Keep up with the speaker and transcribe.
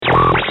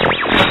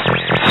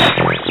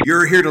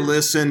You're here to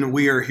listen.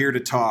 We are here to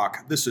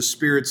talk. This is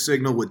Spirit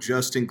Signal with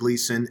Justin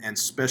Gleason and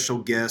special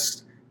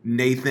guest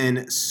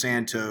Nathan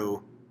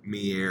Santo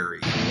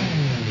Mieri.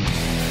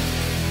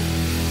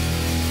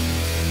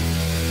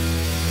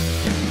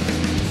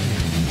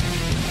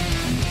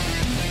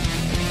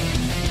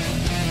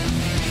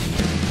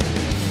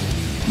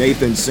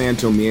 Nathan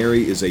Santo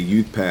Mieri is a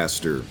youth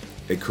pastor,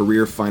 a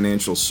career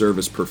financial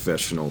service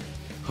professional,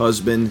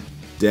 husband,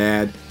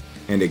 dad,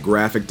 and a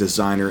graphic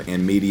designer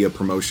and media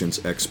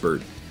promotions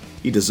expert.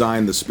 He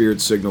designed the Spirit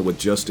Signal with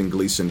Justin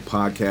Gleason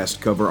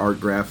podcast cover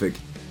art graphic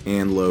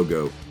and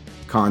logo.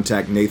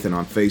 Contact Nathan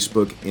on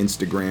Facebook,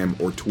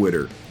 Instagram, or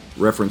Twitter.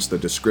 Reference the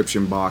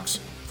description box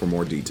for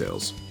more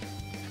details.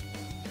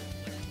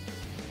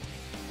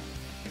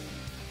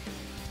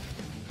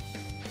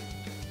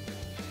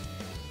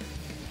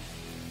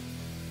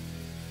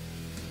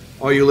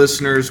 All you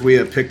listeners, we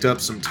have picked up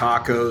some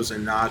tacos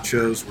and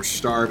nachos. We're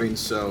starving,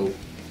 so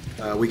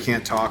we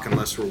can't talk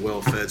unless we're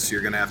well fed, so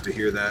you're going to have to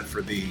hear that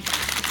for the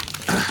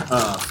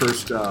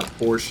first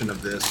portion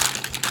of this.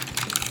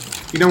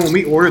 You know, when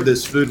we ordered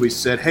this food, we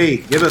said, hey,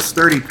 give us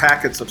 30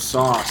 packets of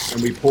sauce,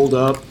 and we pulled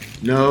up,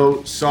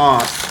 no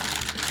sauce.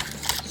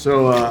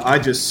 So I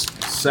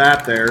just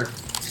sat there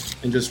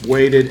and just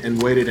waited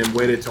and waited and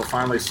waited until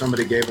finally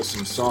somebody gave us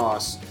some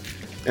sauce.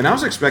 And I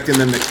was expecting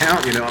them to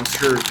count, you know, I'm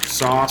sure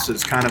sauce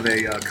is kind of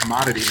a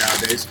commodity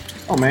nowadays.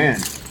 Oh, man.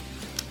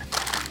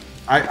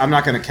 I'm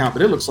not going to count,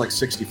 but it looks like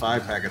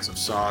 65 packets of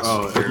sauce.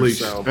 Oh, here,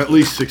 at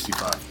least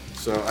 65.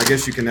 So I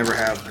guess you can never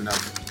have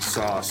enough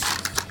sauce.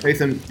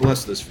 Nathan,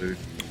 bless this food.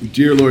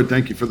 Dear Lord,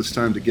 thank you for this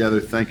time together.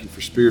 Thank you for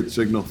Spirit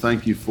Signal.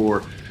 Thank you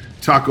for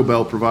Taco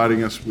Bell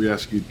providing us. We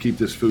ask you to keep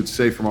this food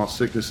safe from all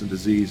sickness and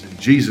disease. In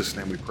Jesus'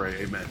 name we pray.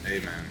 Amen.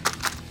 Amen.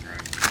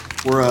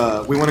 All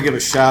right. We want to give a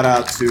shout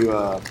out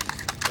to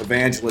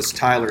Evangelist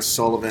Tyler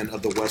Sullivan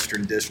of the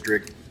Western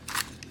District,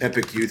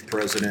 Epic Youth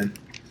President.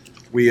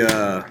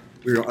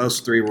 Us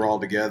three were all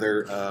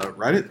together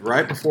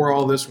right before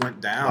all this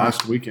went down.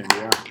 Last weekend,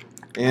 yeah.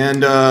 And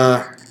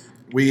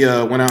we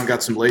went out and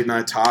got some late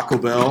night Taco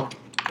Bell.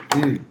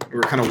 We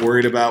were kind of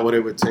worried about what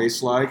it would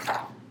taste like,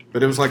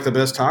 but it was like the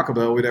best Taco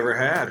Bell we'd ever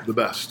had. The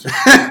best.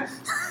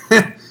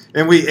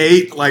 And we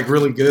ate like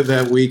really good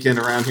that weekend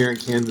around here in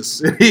Kansas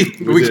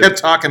City. We kept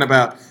talking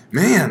about,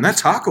 man, that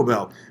Taco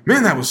Bell.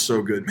 Man, that was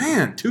so good.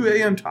 Man, 2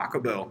 a.m.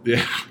 Taco Bell.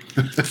 Yeah.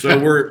 So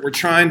we're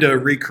trying to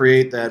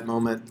recreate that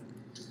moment.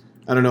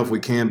 I don't know if we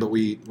can, but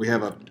we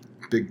have a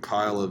big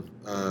pile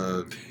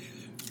of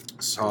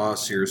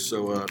sauce here.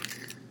 So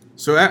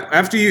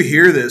after you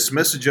hear this,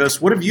 message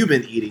us. What have you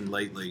been eating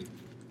lately?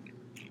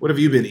 What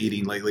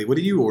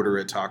do you order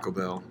at Taco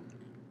Bell?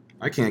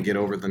 I can't get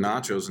over the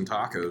nachos and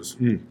tacos.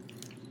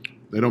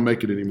 They don't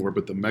make it anymore,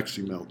 but the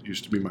Mexi Melt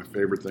used to be my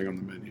favorite thing on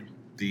the menu.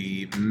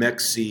 The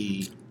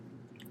Mexi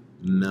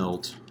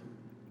Melt.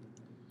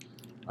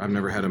 I've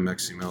never had a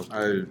Mexi Melt.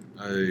 I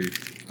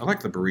like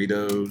the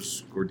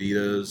burritos,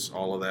 gorditas,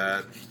 all of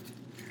that.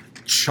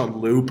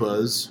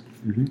 Chalupas.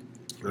 Mm-hmm.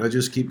 But I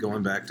just keep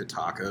going back to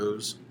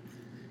tacos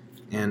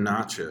and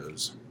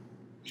nachos.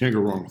 Can't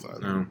go wrong with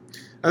that. No.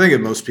 I think if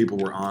most people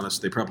were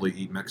honest, they probably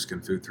eat Mexican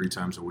food 3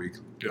 times a week.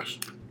 Yes.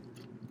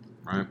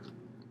 Right?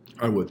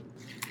 I would.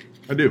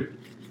 I do.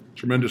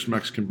 Tremendous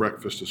Mexican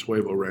breakfast is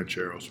huevo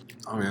rancheros.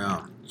 Oh,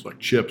 yeah. It's like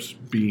chips,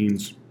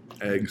 beans,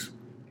 eggs.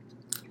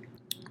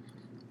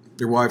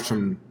 Your wife's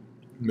from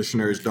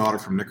missionary's daughter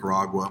from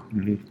Nicaragua.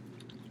 Mm-hmm.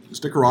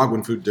 Is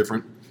Nicaraguan food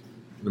different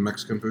than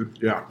Mexican food?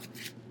 Yeah.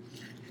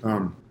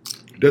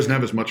 It doesn't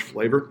have as much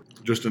flavor,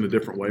 just in a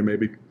different way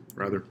maybe,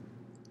 rather.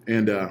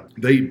 And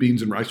they eat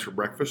beans and rice for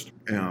breakfast,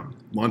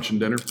 lunch and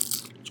dinner.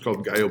 It's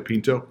called gallo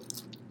pinto.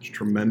 It's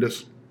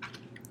tremendous.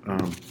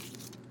 But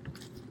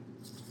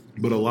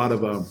a lot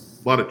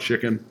of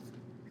chicken,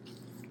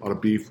 a lot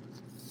of beef,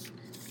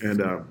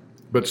 and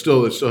but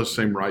still it's the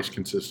same rice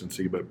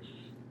consistency, but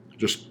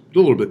just a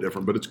little bit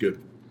different. But it's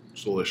good.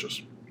 It's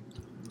delicious.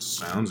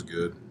 Sounds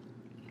good.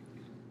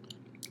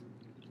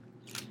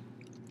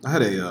 I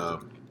had a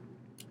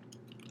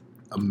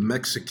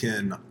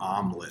Mexican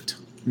omelet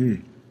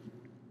one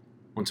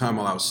time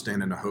while I was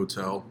staying in a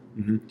hotel.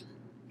 Mm-hmm.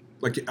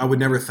 Like, I would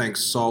never think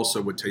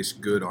salsa would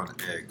taste good on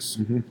eggs.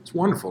 Mm-hmm. It's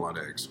wonderful on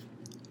eggs.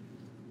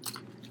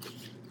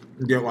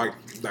 You get like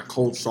that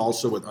cold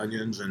salsa with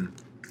onions and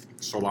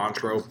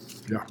cilantro.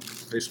 Yeah.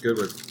 Tastes good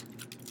with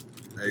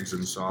eggs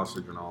and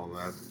sausage and all of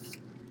that.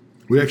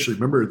 We actually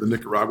remember the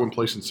Nicaraguan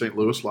place in St.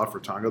 Louis, La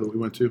Fratanga, that we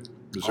went to,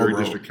 Missouri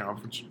District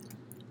Conference.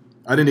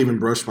 I didn't even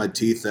brush my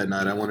teeth that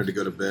night. I wanted to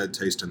go to bed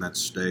tasting that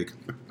steak.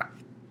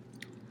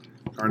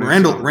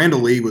 Randall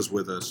Lee was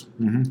with us.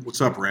 Mm-hmm.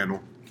 What's up,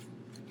 Randall?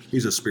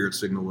 He's a Spirit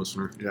Signal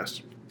listener.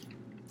 Yes.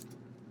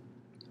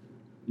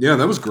 Yeah,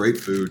 that was great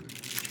food.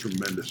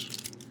 Tremendous.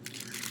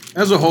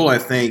 As a whole, I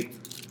think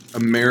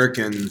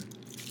American,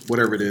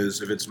 whatever it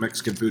is, if it's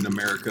Mexican food in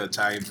America,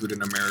 Italian food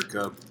in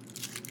America,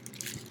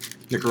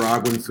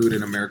 Nicaraguan food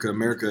in America,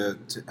 America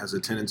has a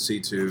tendency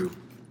to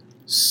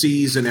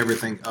season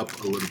everything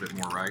up a little bit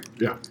more, right?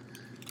 Yeah.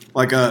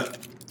 Like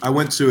I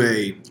went to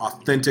a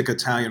authentic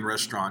Italian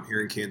restaurant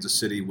here in Kansas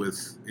City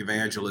with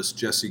evangelist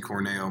Jesse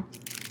Corneo,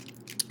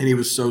 and he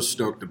was so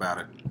stoked about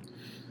it.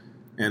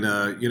 And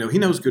he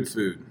knows good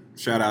food.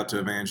 Shout out to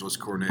evangelist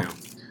Corneo.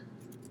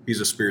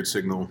 He's a Spirit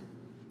Signal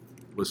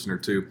listener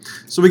too.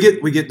 So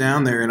we get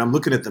down there, and I'm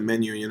looking at the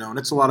menu, and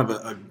it's a lot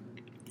of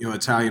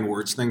Italian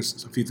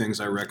words, a few things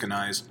I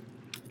recognize.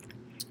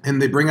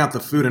 And they bring out the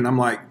food, and I'm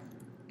like,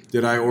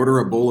 did I order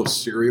a bowl of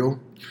cereal?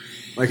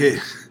 Like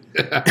it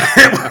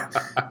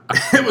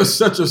was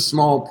such a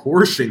small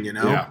portion,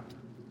 Yeah.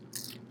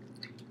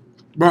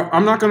 But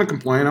I'm not going to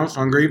complain. I was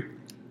hungry.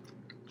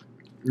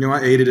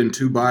 I ate it in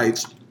 2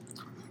 bites.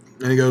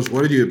 And he goes,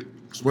 what'd you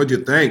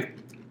think?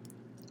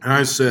 And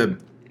I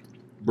said,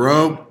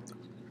 bro,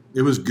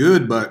 it was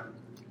good, but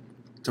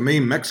to me,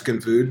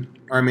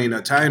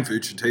 Italian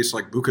food should taste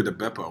like Buca di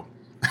Beppo.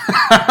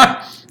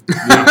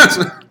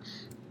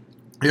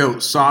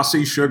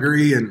 Saucy,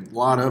 sugary, and a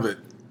lot of it.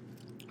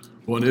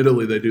 Well, in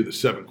Italy, they do the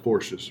 7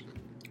 courses.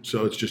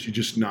 So you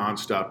just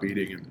nonstop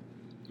eating.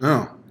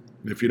 And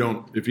if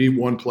you eat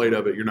 1 plate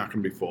of it, you're not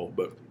going to be full.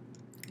 But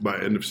by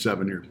the end of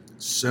 7, you're...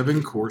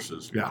 7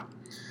 courses. Yeah.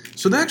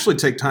 So they actually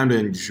take time to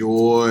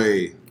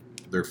enjoy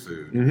their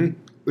food. Mm-hmm.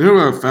 You know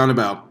what I've found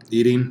about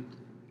eating?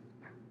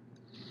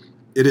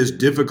 It is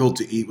difficult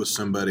to eat with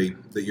somebody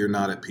that you're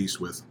not at peace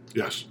with.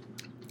 Yes.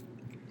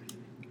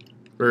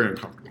 Very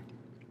uncomfortable.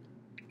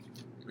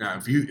 Yeah,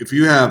 if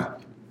you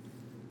have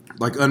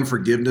like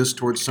unforgiveness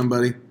towards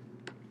somebody,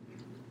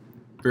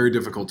 very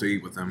difficult to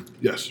eat with them.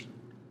 Yes.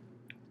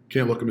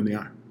 Can't look them in the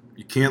eye.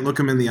 You can't look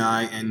them in the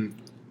eye, and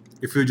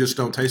your food just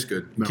don't taste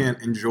good. You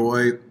can't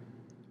enjoy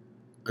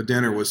a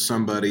dinner with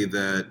somebody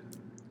that...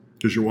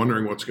 Because you're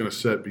wondering what's going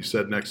to be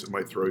said next that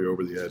might throw you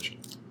over the edge.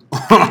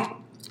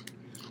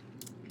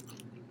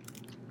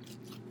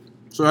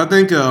 So I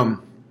think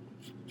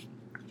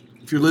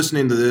if you're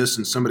listening to this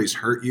and somebody's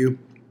hurt you,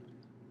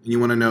 and you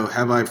want to know,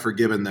 have I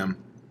forgiven them?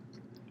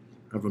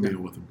 Have a meal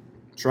with them.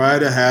 Try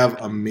to have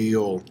a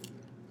meal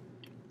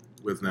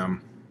with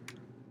them.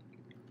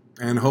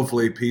 And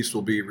hopefully peace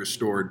will be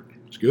restored.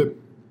 It's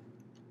good.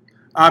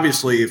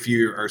 Obviously, if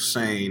you are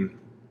saying,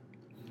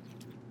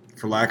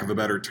 for lack of a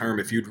better term,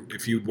 if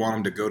you'd want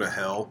them to go to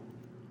hell,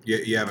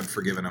 you haven't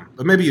forgiven them.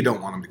 But maybe you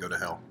don't want them to go to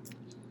hell.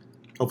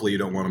 Hopefully you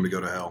don't want them to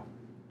go to hell.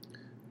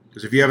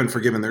 Because if you haven't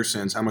forgiven their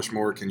sins, how much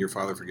more can your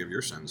Father forgive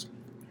your sins?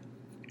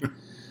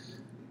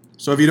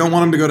 So if you don't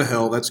want them to go to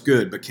hell, that's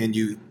good. But can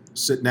you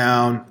sit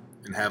down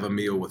and have a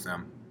meal with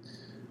them?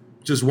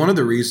 Which is one of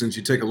the reasons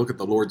you take a look at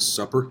the Lord's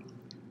Supper.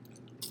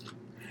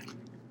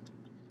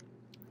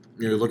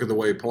 Look at the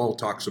way Paul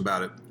talks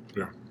about it.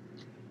 Yeah.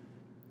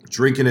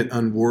 Drinking it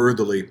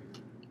unworthily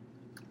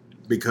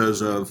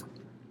because of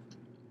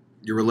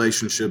your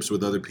relationships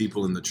with other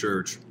people in the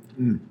church.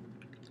 Mm.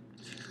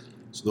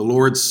 So the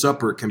Lord's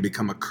Supper can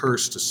become a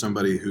curse to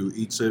somebody who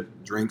eats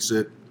it, drinks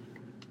it,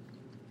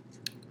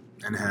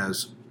 and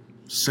has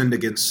sinned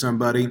against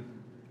somebody. And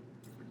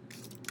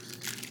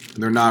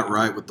they're not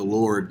right with the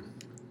Lord.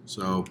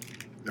 So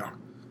that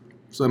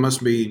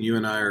must mean you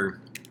and I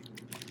are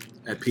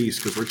at peace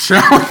because we're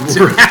challenged.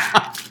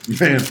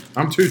 Man,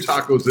 I'm 2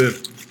 tacos in.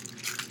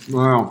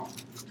 Wow.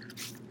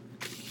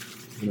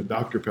 And a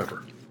Dr.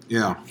 Pepper.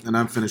 Yeah, and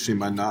I'm finishing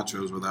my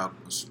nachos without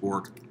a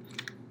spork.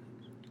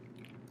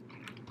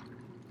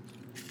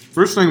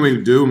 First thing we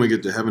do when we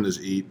get to heaven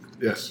is eat.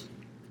 Yes.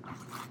 I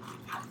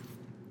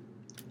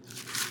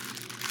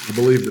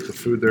believe that the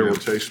food there will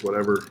taste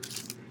whatever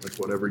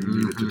you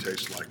need it to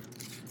taste like.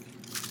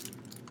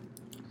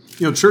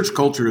 Church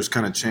culture has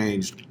kind of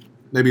changed.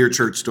 Maybe your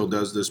church still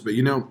does this, but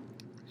a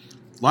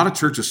lot of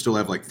churches still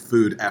have like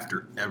food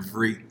after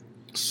every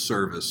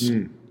service.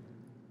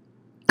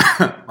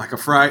 Like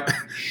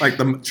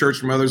the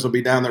church mothers will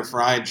be down there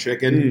frying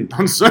chicken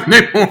on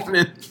Sunday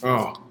morning.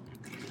 Oh,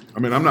 I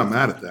mean, I'm not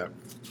mad at that.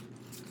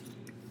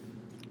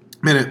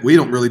 Man, we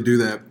don't really do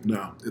that.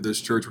 No. At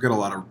this church, we got a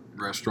lot of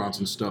restaurants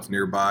and stuff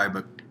nearby,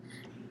 but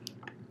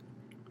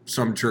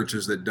some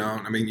churches that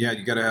don't. I mean, yeah,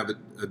 you got to have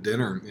a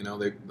dinner.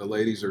 The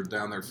ladies are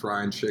down there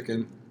frying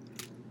chicken.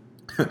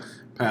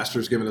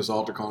 Pastor's giving his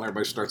altar call, and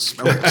everybody starts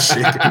smelling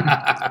chicken.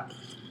 I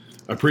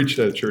preached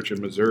at a church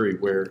in Missouri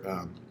where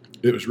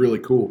it was really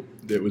cool.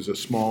 It was a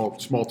small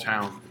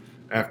town.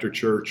 After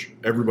church,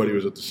 everybody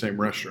was at the same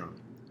restaurant.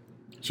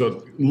 So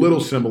a little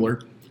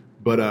similar,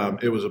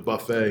 but it was a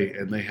buffet,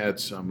 and they had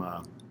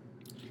some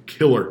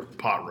killer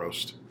pot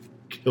roast.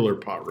 It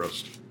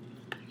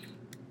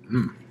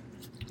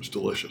was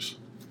delicious.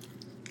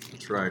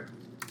 That's right.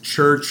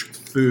 Church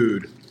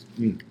food.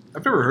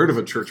 I've never heard of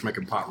a church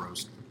making pot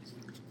roast.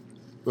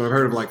 But I've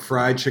heard of like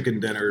fried chicken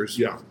dinners.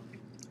 Yeah.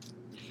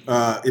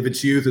 If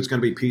it's youth, it's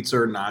going to be pizza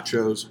or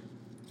nachos.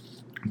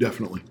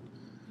 Definitely.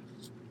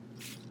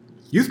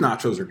 Youth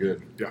nachos are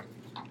good. Yeah.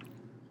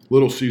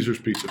 Little Caesar's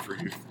pizza for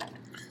you.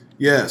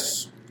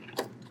 Yes.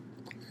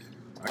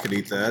 I could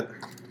eat that.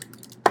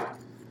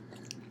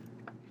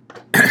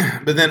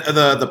 But then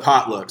the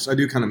potlucks. I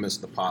do kind of miss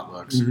the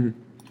potlucks. Mm-hmm.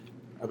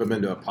 I haven't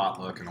been to a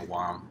potluck in a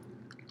while.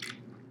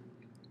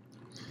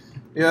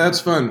 Yeah,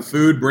 that's fun.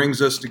 Food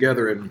brings us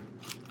together, and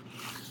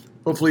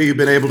hopefully you've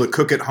been able to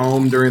cook at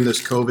home during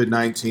this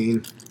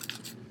COVID-19.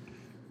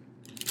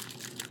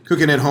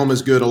 Cooking at home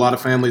is good. A lot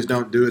of families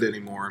don't do it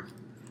anymore.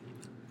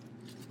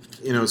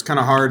 You know, it's kind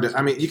of hard to,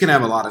 I mean, you can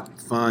have a lot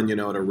of fun, you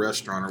know, at a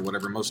restaurant or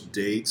whatever. Most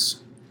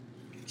dates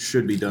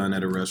should be done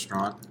at a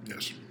restaurant.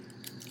 Yes.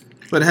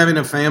 But having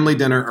a family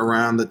dinner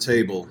around the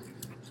table,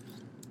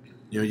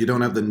 you know, you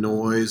don't have the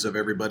noise of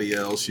everybody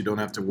else. You don't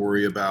have to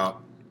worry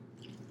about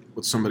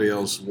what somebody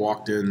else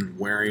walked in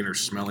wearing or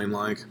smelling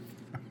like.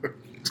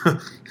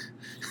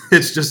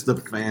 It's just the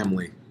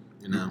family,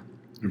 you know.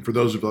 And for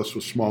those of us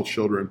with small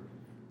children,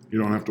 you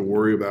don't have to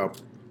worry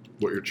about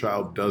what your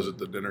child does at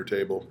the dinner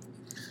table.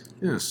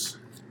 Yes.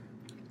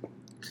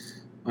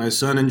 My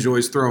son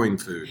enjoys throwing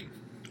food.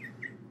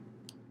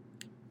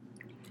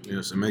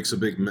 Yes, it makes a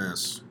big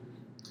mess.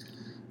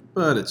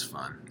 But it's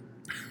fun.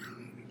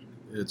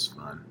 It's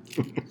fun.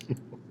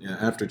 Yeah,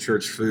 after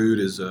church food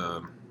is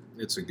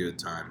it's a good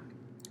time.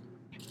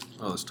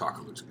 Oh, this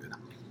taco looks good.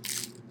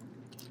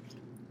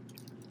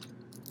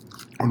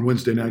 On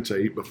Wednesday nights, I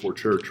eat before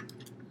church.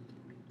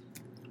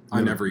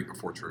 I never eat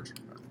before church.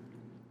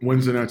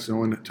 Wednesday night's the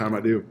only time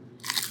I do.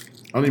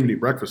 I don't even eat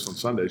breakfast on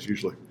Sundays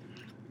usually.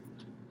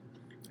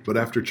 But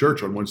after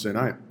church on Wednesday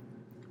night,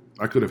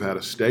 I could have had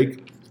a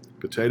steak,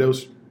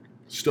 potatoes,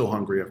 still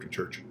hungry after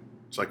church.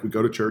 It's like we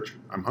go to church,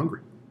 I'm hungry.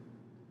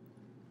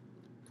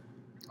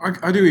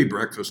 I do eat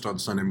breakfast on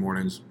Sunday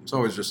mornings. It's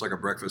always just like a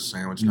breakfast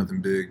sandwich, nothing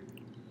big.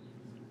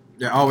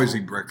 Yeah, I always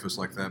eat breakfast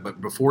like that.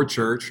 But before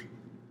church,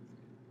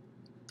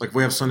 like if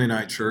we have Sunday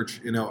night church,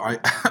 you know, I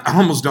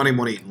almost don't even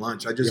want to eat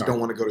lunch. I just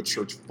don't want to go to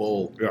church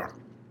full. Yeah.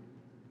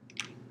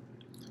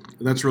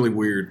 And that's really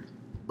weird.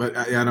 But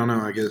I don't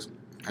know. I guess,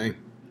 hey,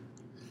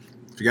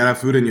 if you got to have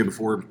food in you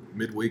before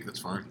midweek, that's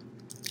fine.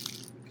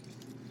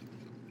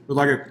 But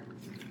like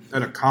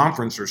at a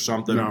conference or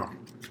something, No.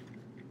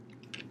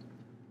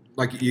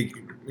 like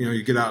you know,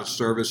 you get out of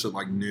service at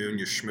like noon,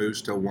 you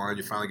schmooze till 1,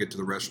 you finally get to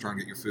the restaurant,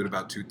 get your food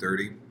about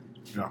 2:30.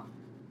 Yeah.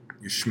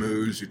 You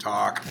schmooze, you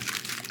talk.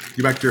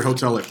 You back to your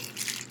hotel at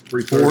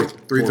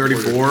 3:30.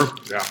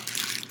 3:34. Yeah.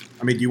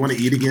 I mean, do you want to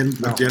eat again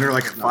No. at dinner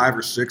like at No. 5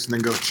 or 6 and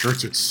then go to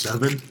church at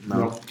 7?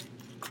 No.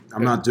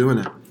 I'm not doing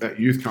it. At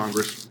Youth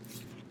Congress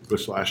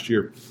this last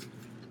year,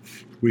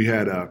 we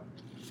had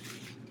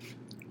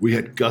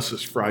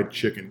Gus's fried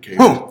chicken cake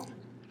Oh!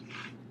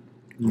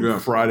 on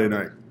Friday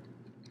night.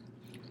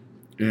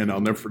 And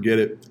I'll never forget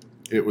it.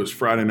 It was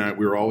Friday night.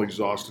 We were all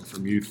exhausted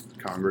from Youth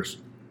Congress.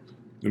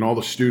 And all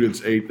the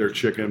students ate their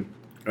chicken.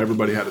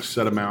 Everybody had a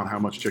set amount, how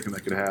much chicken they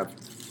could have.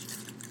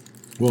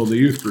 Well, in the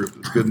youth group,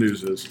 the good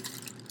news is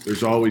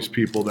there's always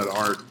people that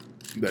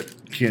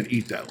can't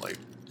eat that late.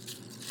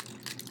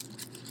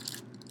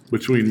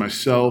 Between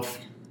myself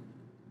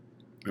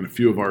and a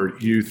few of our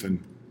youth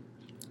and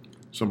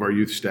some of our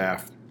youth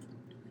staff,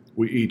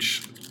 we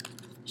each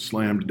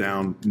slammed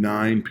down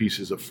 9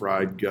 pieces of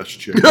fried Gus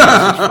chicken.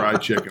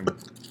 Fried chicken.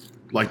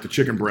 Like the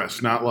chicken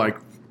breast, not like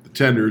the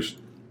tenders,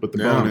 but the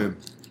bone in.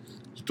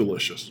 It's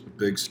delicious.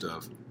 Big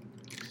stuff.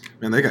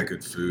 Man, they got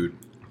good food.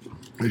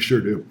 They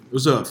sure do.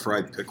 Those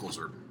fried pickles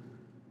are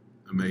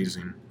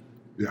amazing.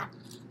 Yeah.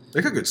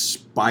 They got good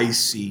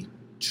spicy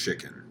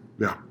chicken.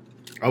 Yeah.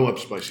 I love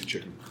spicy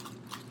chicken.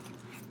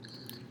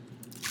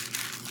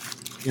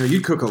 You know,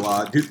 you cook a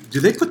lot. Do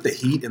they put the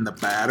heat in the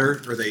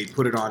batter, or they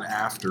put it on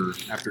after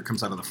it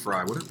comes out of the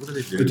fry? What do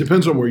they do? It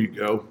depends on where you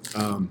go.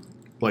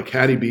 Like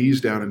Hattie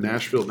B's down in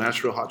Nashville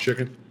hot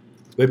chicken,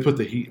 they put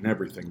the heat in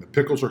everything. The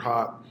pickles are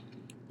hot.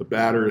 The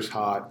batter is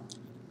hot.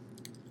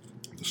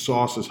 The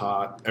sauce is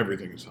hot.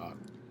 Everything is hot.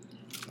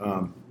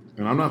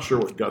 And I'm not sure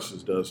what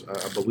Gus's does.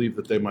 I believe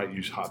that they might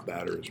use hot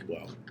batter as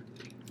well.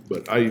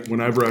 But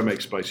whenever I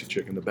make spicy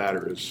chicken, the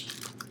batter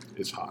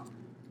is hot.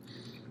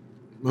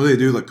 What do they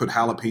do? Like put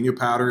jalapeno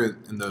powder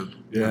in the...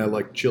 Yeah,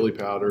 like chili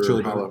powder,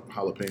 Chili or powder.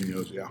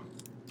 jalapenos, yeah.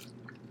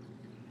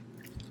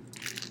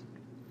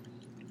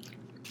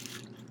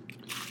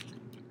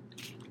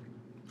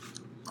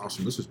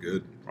 Awesome. This is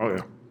good. Oh,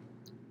 yeah.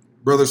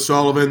 Brother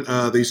Sullivan,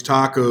 these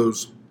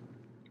tacos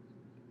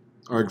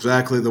are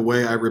exactly the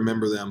way I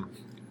remember them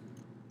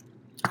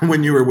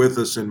when you were with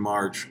us in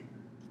March.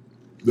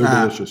 They're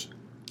delicious.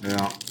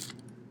 Yeah.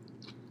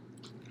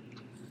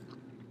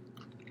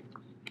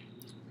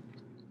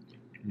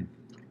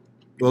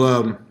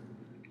 Well,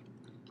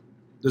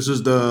 this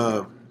is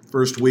the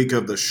first week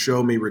of the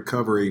Show Me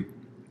Recovery.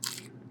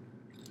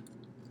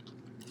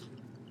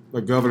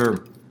 The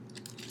Governor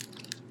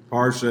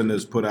Parson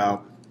has put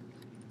out.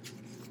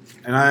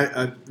 And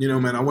I you know,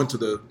 man, I went to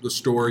the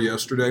store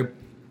yesterday.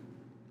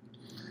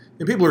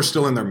 And people are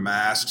still in their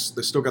masks.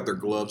 They still got their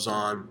gloves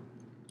on.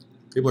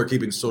 People are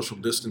keeping social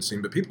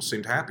distancing, but people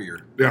seemed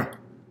happier. Yeah.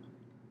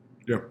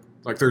 Yeah.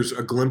 Like there's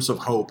a glimpse of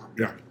hope.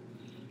 Yeah.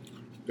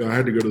 Yeah, I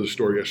had to go to the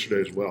store yesterday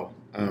as well.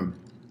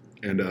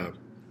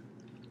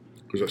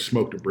 Because I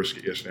smoked a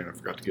brisket yesterday and I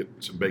forgot to get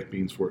some baked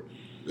beans for it.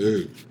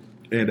 Ew.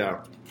 And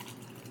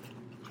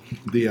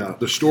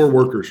the store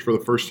workers, for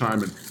the first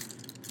time in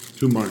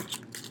 2 months,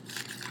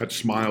 had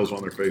smiles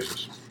on their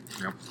faces.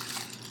 Yep.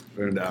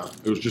 And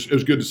it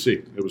was good to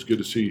see. It was good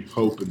to see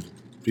hope and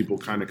people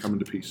kind of coming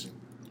to peace.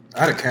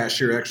 I had a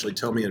cashier actually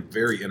tell me a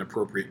very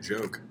inappropriate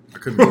joke. I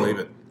couldn't believe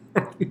it.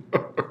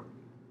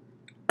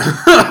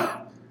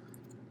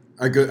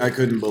 I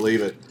couldn't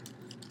believe it.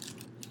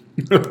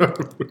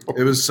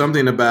 It was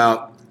something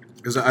about,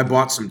 because I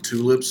bought some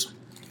tulips,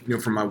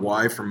 for my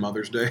wife for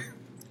Mother's Day.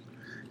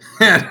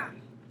 And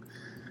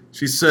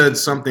she said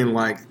something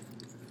like,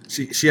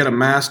 she had a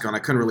mask on. I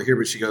couldn't really hear,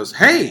 but she goes,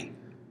 "Hey,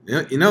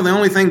 the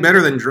only thing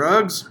better than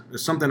drugs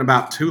is something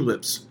about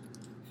tulips."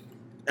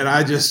 And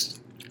I just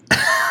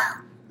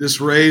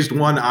raised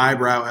one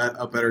eyebrow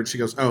up at her, and she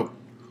goes, "Oh,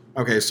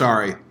 okay,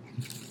 sorry.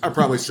 I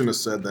probably shouldn't have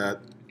said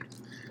that."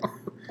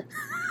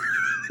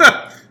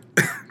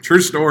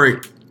 True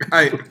story.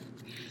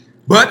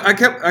 But I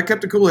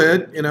kept a cool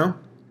head,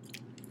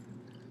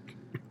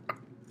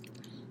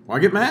 Why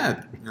get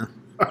mad?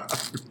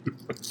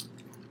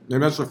 Maybe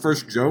that's the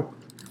first joke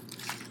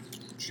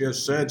she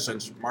has said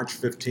since March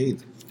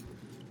 15th.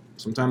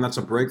 Sometimes that's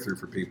a breakthrough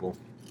for people.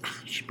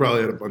 She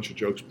probably had a bunch of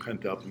jokes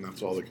pent up, and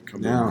that's all that could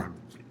come out.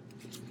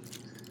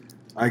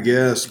 I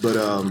guess, but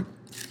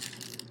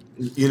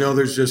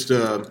there's just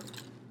the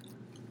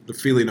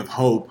feeling of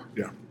hope.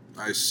 Yeah,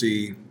 I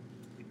see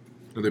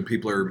that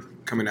people are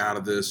coming out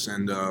of this,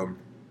 and I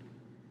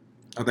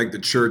think the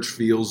church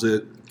feels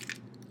it,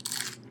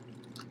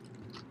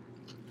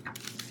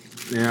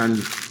 and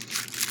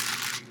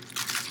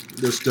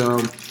just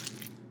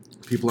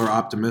people are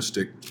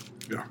optimistic.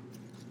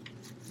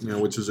 Yeah,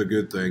 which is a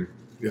good thing.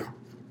 Yeah,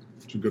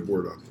 it's a good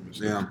word,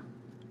 optimistic. Yeah,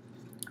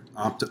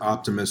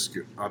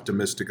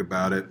 optimistic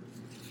about it.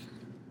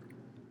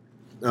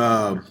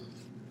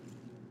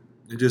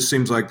 It just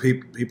seems like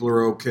people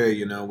are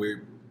okay.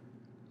 We're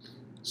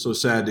so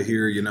sad to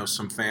hear.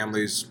 Some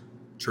families,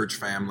 church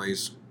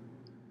families,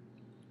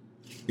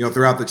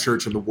 throughout the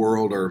church and the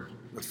world are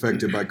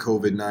affected by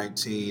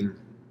COVID-19.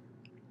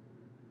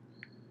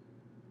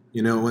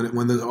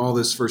 When all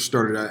this first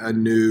started, I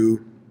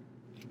knew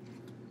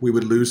we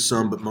would lose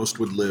some, but most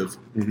would live.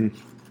 Mm-hmm.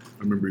 I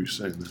remember you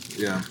saying that.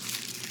 Yeah.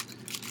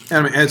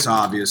 I mean, it's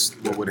obvious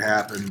what would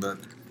happen, but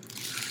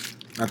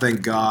I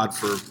thank God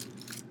for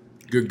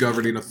good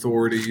governing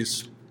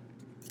authorities,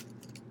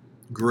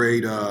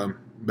 great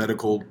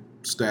medical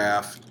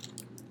staff,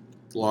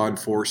 law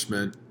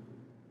enforcement,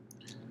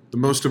 but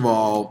most of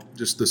all,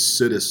 just the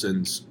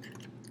citizens,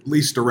 at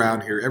least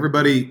around here.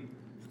 Everybody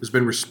has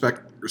been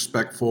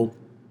respectful.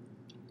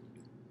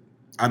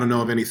 I don't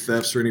know of any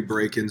thefts or any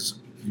break-ins,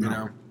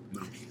 No.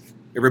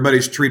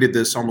 Everybody's treated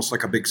this almost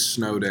like a big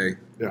snow day.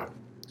 Yeah.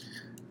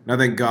 And I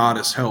think God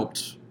has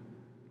helped,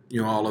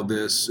 all of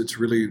this. It's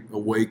really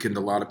awakened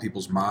a lot of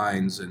people's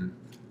minds and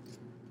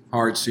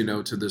hearts,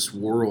 to this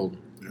world,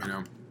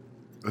 Yeah.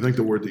 I think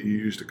the word that you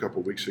used a couple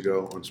of weeks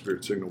ago on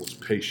Spirit Signal was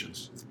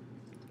patience.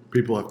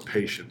 People have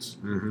patience.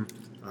 Mm-hmm.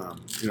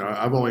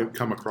 I've only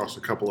come across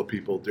a couple of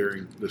people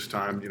during this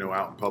time,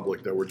 out in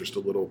public that were just a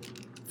little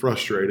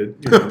frustrated,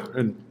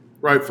 and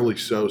rightfully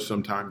so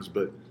sometimes,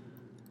 but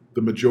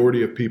the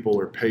majority of people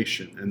are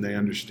patient and they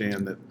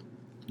understand that,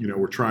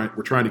 we're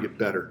trying to get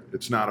better.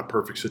 It's not a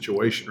perfect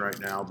situation right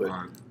now, but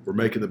Right. We're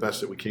making the best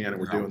that we can, and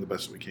we're Yeah. doing the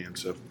best that we can.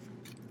 So,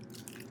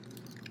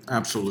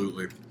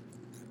 Absolutely.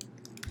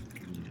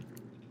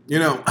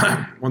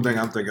 One thing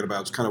I'm thinking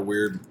about, it's kind of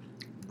weird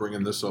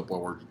bringing this up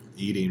while we're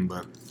eating,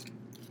 but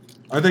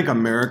I think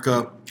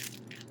America,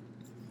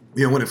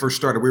 when it first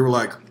started, we were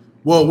like,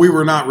 well, we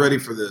were not ready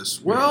for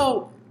this.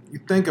 Well, you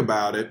think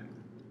about it,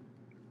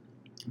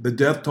 the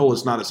death toll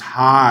is not as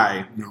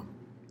high no.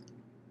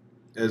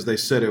 as they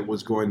said it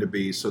was going to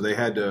be, so they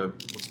had to,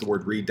 what's the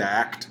word,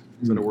 redact?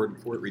 Is that a word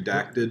for it?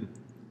 Redacted?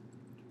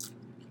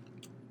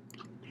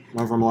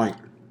 Went from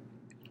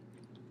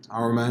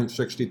however many,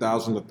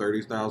 60,000 to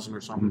 30,000 or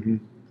something. Mm-hmm.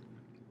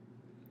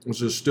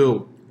 Which is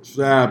still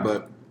sad,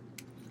 but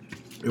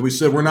we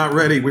said we were not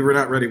ready.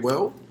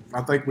 Well,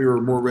 I think we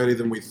were more ready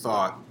than we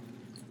thought.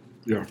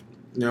 Yeah.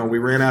 We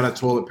ran out of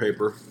toilet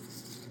paper.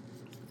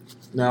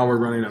 Now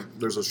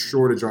there's a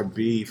shortage on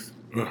beef.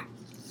 Ugh.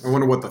 I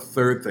wonder what the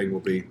third thing will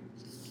be.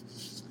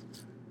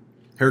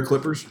 Hair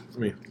clippers?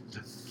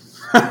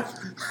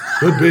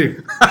 Could be.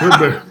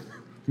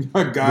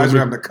 Guys are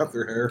having to cut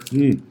their hair.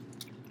 Mm.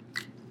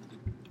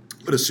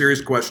 But a serious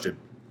question.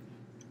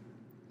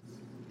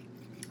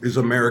 Is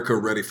America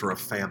ready for a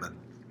famine?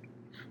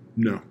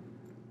 No.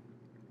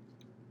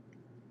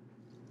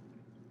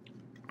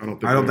 I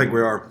don't think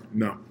we are.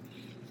 No.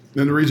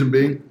 And the reason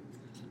being,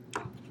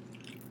 I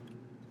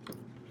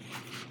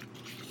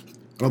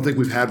don't think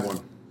we've had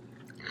one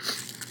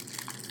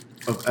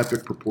of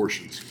epic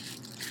proportions.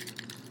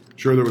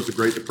 Sure, there was the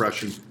Great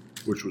Depression,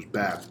 which was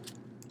bad.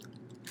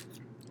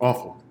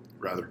 Awful,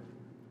 rather.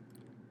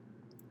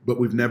 But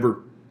we've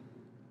never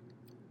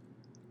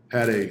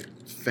had a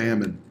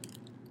famine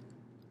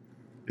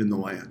in the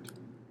land.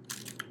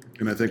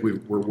 And I think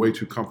we're way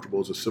too comfortable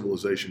as a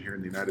civilization here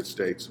in the United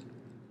States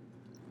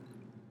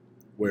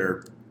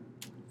where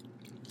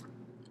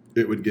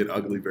it would get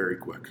ugly very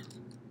quick.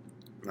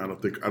 And I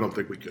don't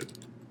think we could.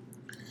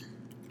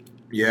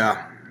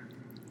 Yeah.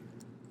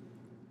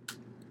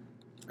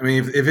 I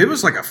mean, if it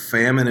was like a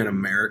famine in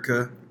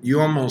America,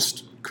 you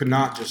almost could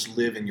not just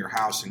live in your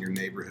house in your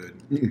neighborhood.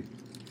 Mm-mm.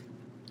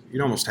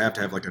 You'd almost have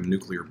to have like a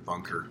nuclear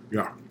bunker.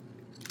 Yeah,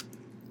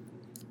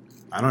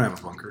 I don't have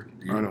a bunker.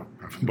 Do you? I know.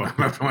 I don't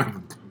have a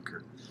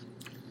bunker.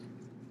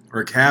 Or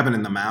a cabin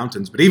in the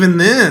mountains. But even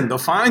then, they'll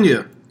find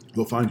you.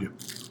 They'll find you.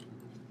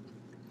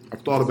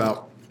 I've thought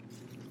about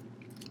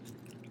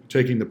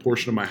taking the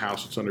portion of my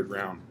house that's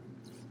underground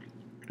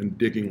and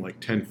digging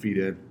like 10 feet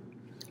in,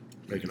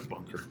 making a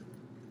bunker.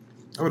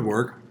 That would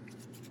work.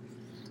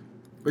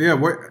 But yeah,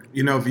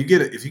 if you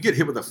get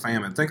hit with a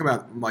famine, think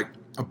about like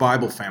a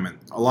Bible famine.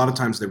 A lot of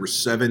times they were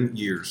 7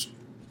 years.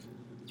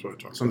 That's what I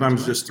talked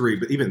Sometimes about just 3.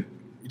 But even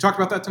you talked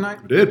about that tonight.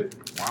 I did.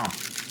 Wow.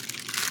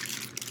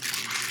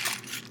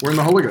 We're in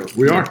the Holy Ghost.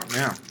 We are.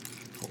 Yeah.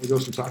 Holy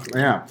Ghost and taco.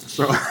 Yeah.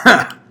 So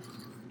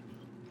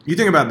you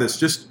think about this,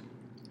 just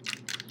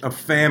a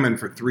famine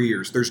for 3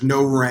 years. There's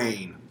no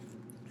rain.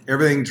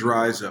 Everything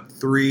dries up.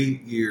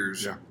 3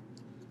 years. Yeah.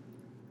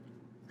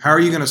 How are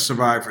you going to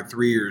survive for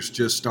 3 years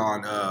just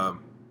on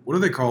what do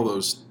they call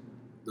those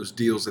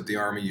deals that the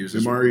Army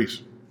uses?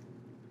 MREs.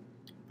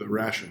 The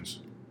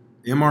rations.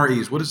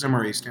 MREs. What does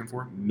MRE stand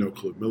for? No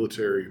clue.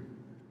 Military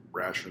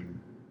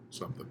ration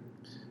something.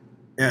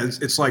 Yeah,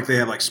 it's like they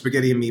have like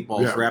spaghetti and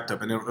meatballs Yeah. wrapped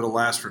up, and it'll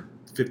last for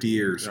 50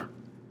 years. Yeah.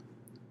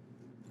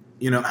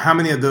 You know, how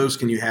many of those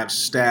can you have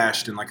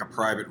stashed in like a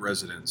private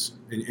residence,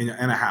 in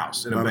a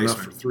house, in Not a enough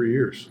basement? for 3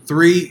 years.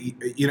 3,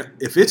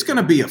 if it's going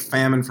to be a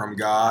famine from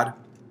God,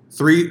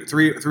 3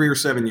 or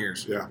 7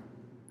 years. Yeah.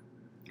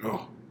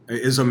 Oh,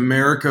 Is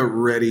America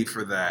ready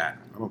for that?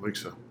 I don't think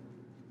so.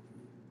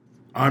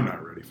 I'm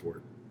not ready for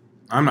it.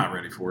 I'm not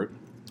ready for it.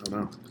 I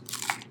know.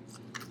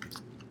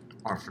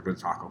 Oh, it's a good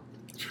taco.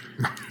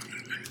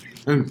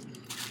 And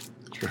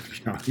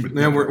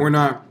Yeah, we're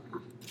not.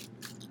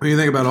 When you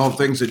think about all the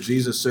things that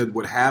Jesus said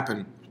would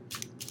happen,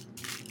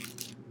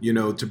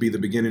 to be the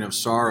beginning of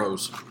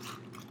sorrows,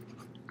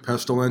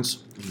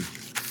 pestilence,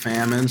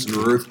 famines, and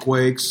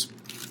earthquakes.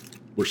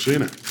 We're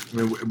seeing it. I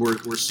mean,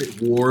 we're seeing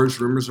wars,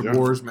 rumors of Yeah.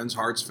 wars, men's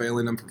hearts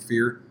failing them for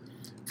fear,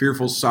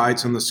 fearful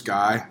sights in the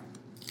sky.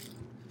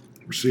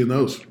 We're seeing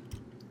those.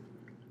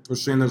 We're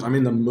seeing this. I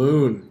mean, the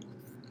moon.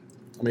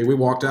 I mean, we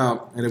walked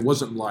out and it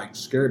wasn't like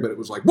scary, but it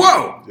was like,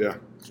 whoa, Yeah.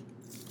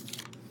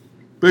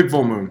 big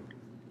full moon.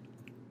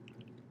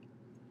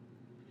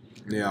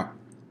 Yeah.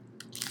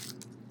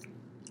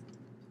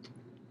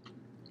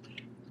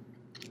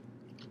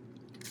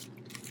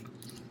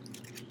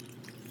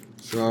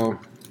 So,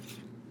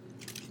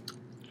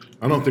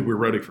 I don't think we're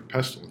ready for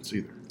pestilence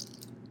either.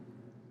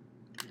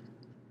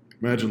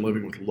 Imagine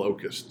living with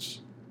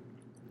locusts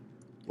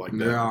like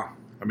that. yeah.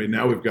 I mean,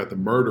 now we've got the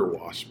murder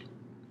wasp.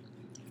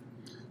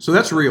 So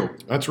that's real.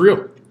 That's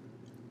real.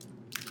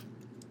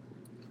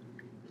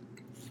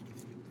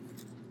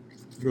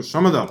 Because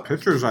some of the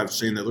pictures I've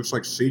seen, it looks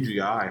like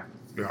CGI.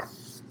 Yeah.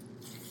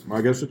 Well,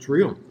 I guess it's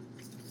real.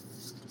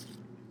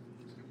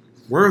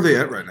 Where are they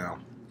at right now?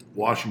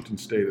 Washington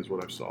State is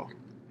what I've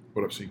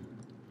seen.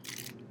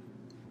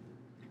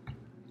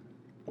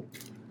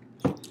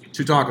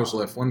 2 tacos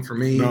left. One for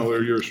me. No,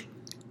 they're yours.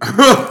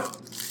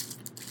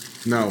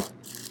 No.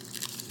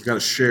 You got to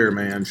share,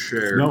 man.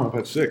 Share. No, I've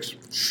had 6.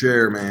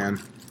 Share, man.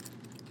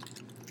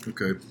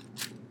 Okay.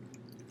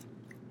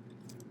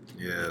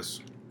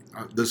 Yes.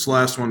 This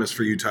last one is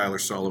for you, Tyler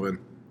Sullivan.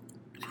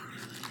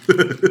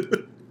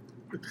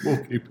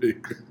 Won't keep it.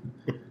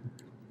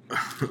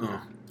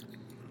 Oh,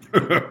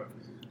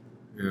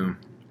 yeah.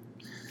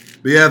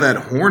 But yeah, that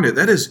hornet,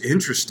 that is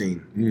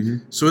interesting. Mm-hmm.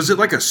 So is it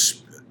like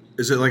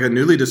a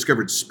newly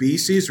discovered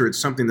species, or it's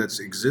something that's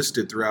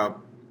existed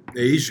throughout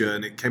Asia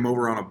and it came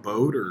over on a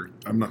boat, or?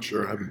 I'm not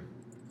sure. I haven't.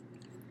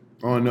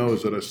 All I know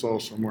is that I saw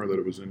somewhere that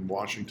it was in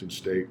Washington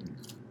State.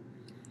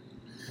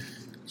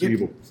 It's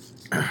evil.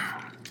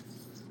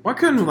 Why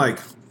couldn't like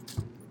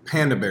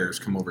panda bears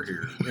come over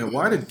here?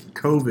 Why did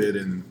COVID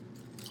and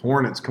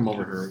hornets come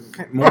over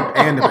here? More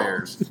panda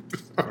bears.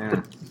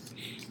 Yeah.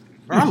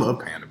 I love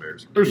panda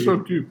bears. They're so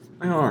cute.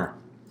 They are.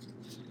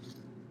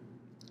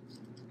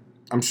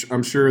 I'm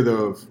sure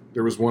though if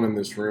there was one in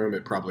this room,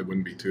 it probably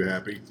wouldn't be too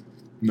happy.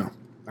 No.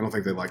 I don't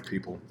think they like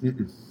people.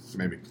 Mm-mm.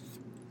 Maybe.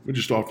 We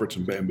just offered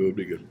some bamboo. It'd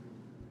be good.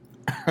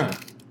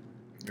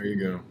 There you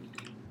go.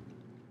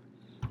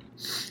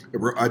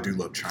 I do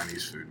love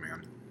Chinese food,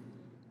 man.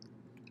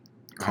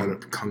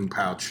 Kung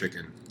Pao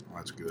chicken. Oh,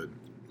 that's good.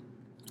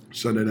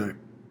 Sunday night,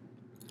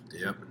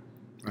 Yep.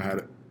 I had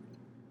it.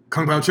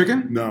 Kung Pao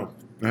chicken? No,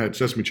 I had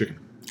sesame chicken.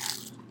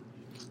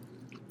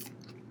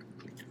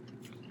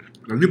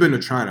 Now, you've been to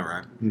China,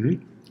 right?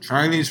 Mm-hmm.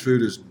 Chinese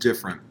food is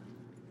different.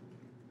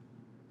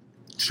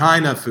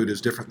 China food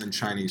is different than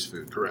Chinese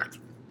food. Correct.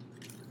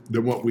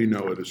 Than what we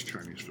know it as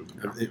Chinese food.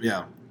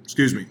 Yeah.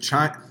 Excuse me.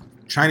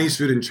 Chinese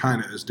food in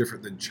China is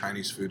different than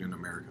Chinese food in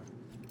America.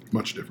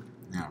 Much different.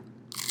 Yeah.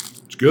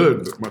 It's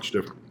good, but much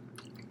different.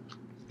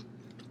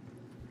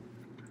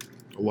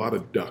 A lot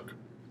of duck.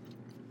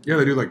 Yeah,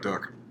 they do like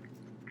duck.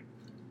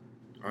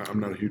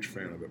 I'm not a huge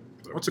fan of it.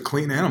 So. What's a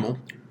clean animal?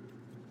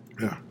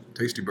 Yeah.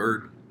 Tasty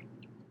bird.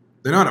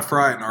 They know how to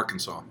fry it in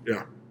Arkansas.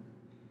 Yeah.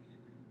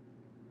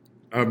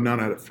 I've not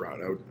had it fried.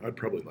 I'd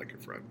probably like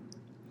it fried.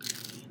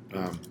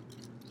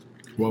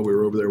 While we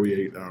were over there, we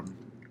ate. I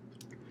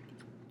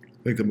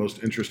think the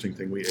most interesting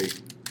thing we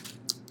ate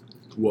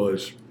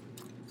was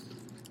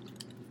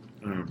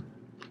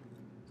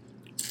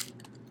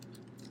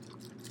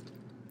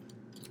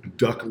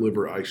duck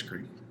liver ice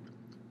cream.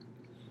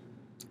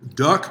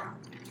 Duck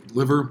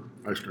liver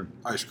Ice cream.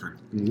 ice cream.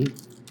 Mm-hmm.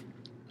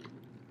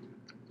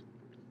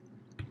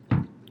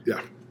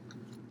 Yeah.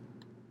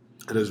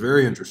 It is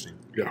very interesting.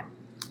 Yeah.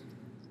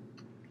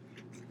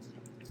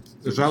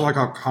 Is that like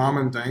a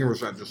common thing, or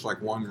is that just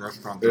like one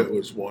restaurant? It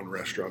was one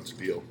restaurant's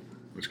deal.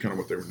 It's kind of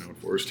what they were known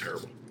for. It's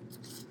terrible.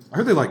 I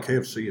heard they like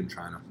KFC in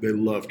China. They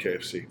love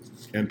KFC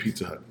and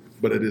Pizza Hut,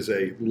 but it is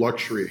a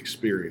luxury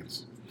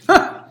experience.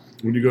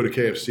 When you go to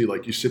KFC,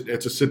 like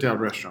it's a sit-down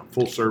restaurant,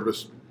 full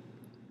service.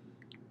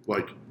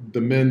 Like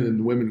the men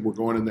and women were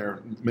going in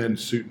there, men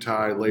suit and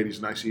tie,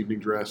 ladies nice evening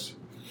dress.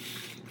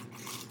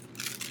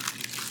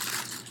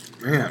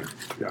 Man,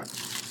 Yeah.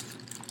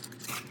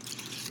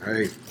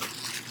 hey,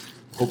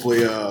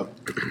 hopefully all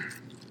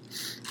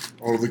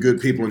the good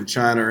people in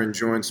China are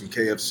enjoying some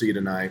KFC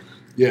tonight,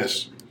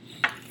 Yes.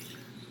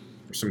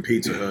 or some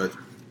Pizza Hut.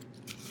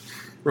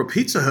 Bro,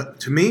 Pizza Hut,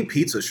 to me,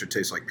 pizza should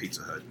taste like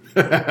Pizza Hut.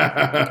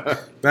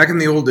 Back in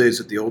the old days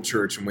at the old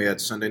church, when we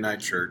had Sunday night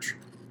church,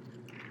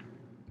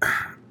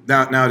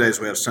 nowadays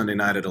we have Sunday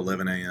night at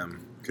 11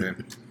 a.m., okay?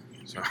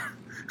 So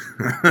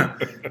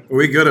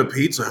we go to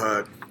Pizza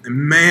Hut, and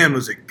man,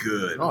 was it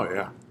good. Oh,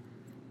 yeah.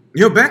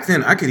 You know, back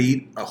then I could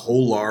eat a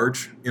whole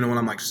large, when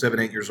I'm like 7,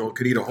 8 years old,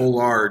 could eat a whole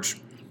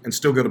large and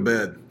still go to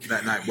bed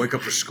that night, wake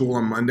up for school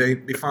on Monday,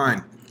 be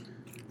fine.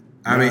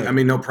 I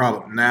mean, no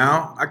problem.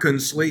 Now I couldn't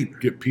sleep.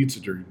 Get pizza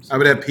dreams. I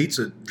would have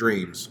pizza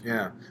dreams.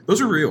 Yeah,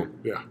 those are real.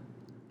 Yeah.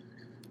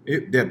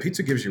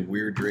 Pizza gives you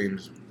weird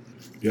dreams.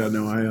 Yeah,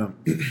 no,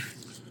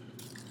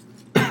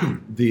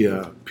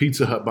 the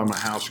Pizza Hut by my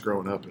house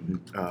growing up in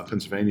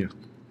Pennsylvania,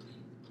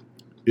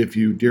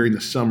 during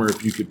the summer,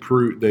 if you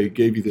could they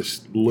gave you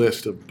this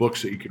list of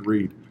books that you could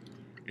read.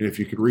 And if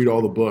you could read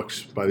all the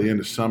books by the end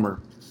of summer,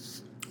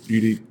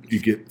 you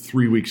get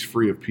 3 weeks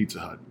free of Pizza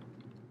Hut.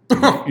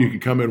 You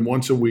could come in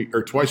once a week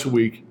or twice a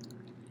week,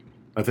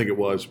 I think it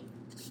was,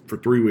 for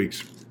 3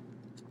 weeks.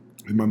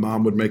 And my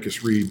mom would make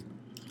us read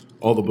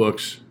all the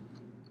books.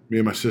 Me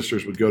and my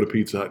sisters would go to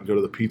Pizza Hut and go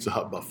to the Pizza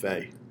Hut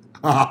buffet.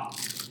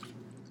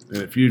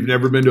 And if you've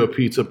never been to a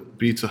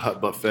Pizza Hut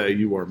buffet,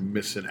 you are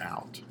missing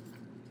out.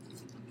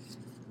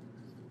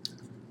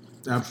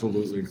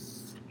 Absolutely.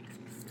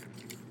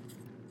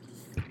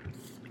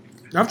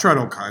 I've tried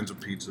all kinds of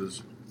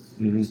pizzas.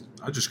 Mm-hmm.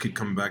 I just keep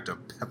coming back to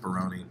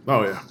pepperoni.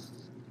 Oh, yeah.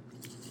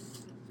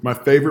 My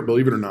favorite,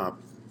 believe it or not,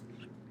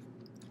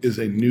 is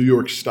a New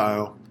York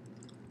style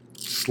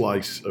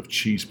slice of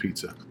cheese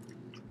pizza.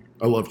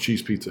 I love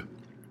cheese pizza.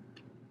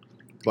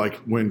 Like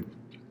when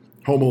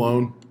Home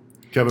Alone,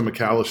 Kevin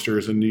McAllister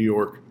is in New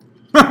York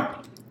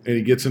and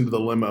he gets into the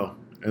limo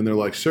and they're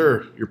like,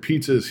 "Sir, your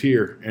pizza is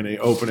here." And they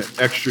open it,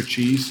 extra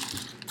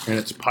cheese, and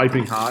it's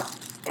piping hot.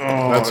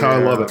 Oh, That's how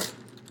I love it.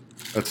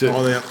 That's it.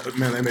 Oh,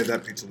 they made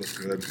that pizza look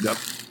good. Yep.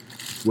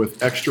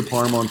 With extra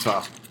parm on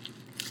top.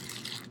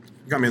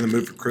 Got me in the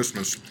mood for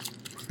Christmas.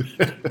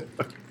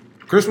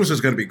 Christmas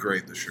is going to be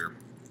great this year.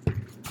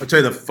 I'll tell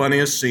you the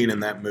funniest scene in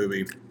that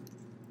movie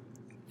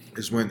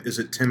is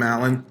it Tim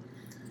Allen?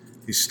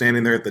 He's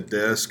standing there at the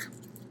desk.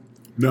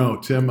 No,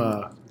 Tim.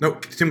 No,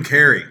 Tim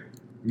Curry.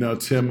 No,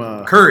 Tim.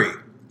 Curry.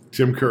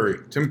 Tim Curry.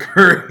 Tim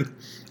Curry.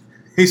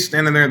 He's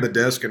standing there at the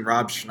desk, and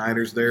Rob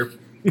Schneider's there.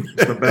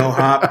 It's the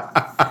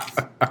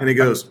bellhop, and he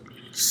goes,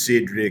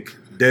 "Cedric,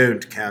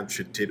 don't count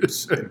your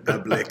tips in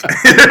public."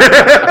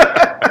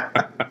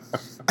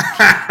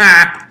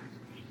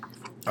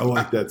 I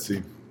like that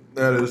scene.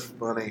 That is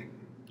funny.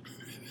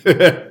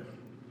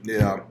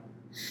 Yeah.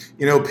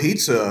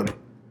 Pizza.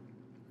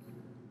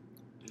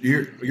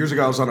 Years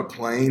ago, I was on a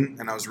plane,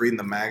 and I was reading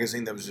the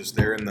magazine that was just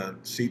there in the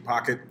seat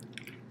pocket.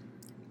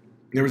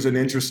 There was an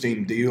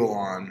interesting deal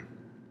on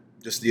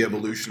just the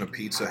evolution of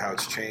pizza, how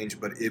it's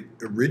changed, but it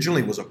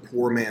originally was a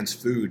poor man's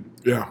food.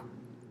 Yeah.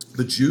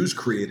 The Jews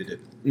created it.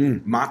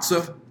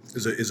 Matzah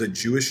is a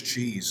Jewish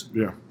cheese.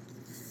 Yeah.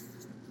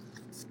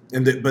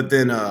 But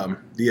then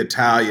the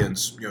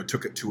Italians,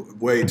 took it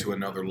to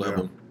another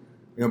level.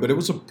 Yeah. But it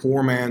was a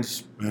poor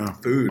man's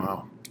food.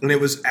 Wow. And it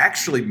was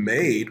actually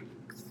made,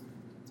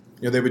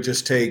 they would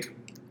just take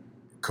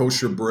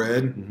kosher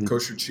bread,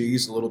 kosher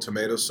cheese, a little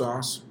tomato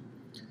sauce,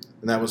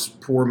 and that was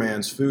poor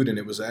man's food. And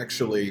it was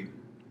actually,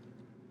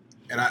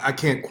 and I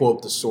can't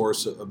quote the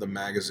source of the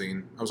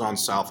magazine. I was on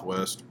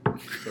Southwest,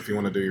 so if you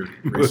want to do your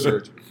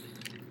research.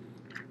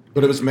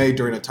 But it was made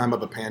during a time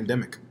of a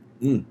pandemic.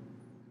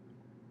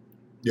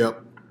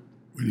 Yep.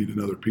 We need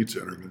another pizza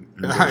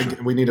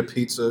intervention. We need a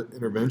pizza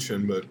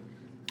intervention, but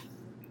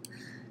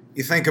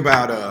you think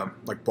about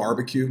like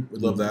barbecue. We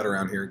love that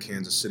around here in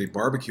Kansas City.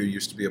 Barbecue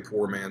used to be a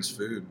poor man's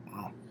food.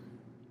 Wow.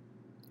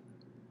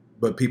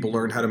 But people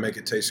learned how to make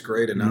it taste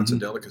great, and now it's a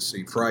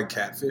delicacy. Fried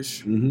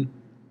catfish.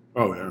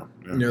 Oh, yeah.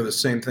 The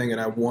same thing.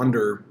 And I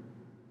wonder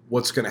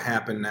what's going to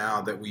happen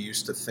now that we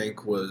used to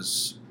think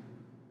was,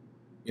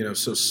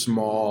 so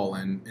small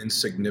and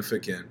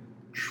insignificant,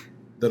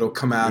 that'll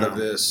come out of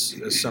this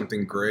as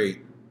something great.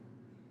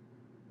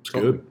 It's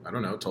good. I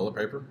don't know, toilet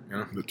paper?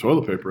 The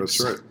toilet paper,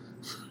 that's right.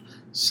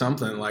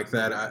 Something like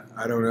that.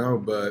 I don't know,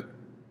 but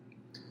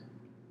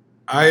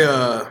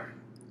I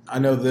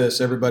know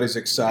this. Everybody's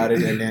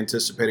excited and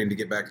anticipating to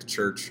get back to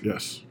church.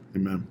 Yes.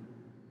 Amen.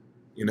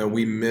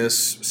 We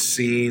miss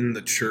seeing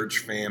the church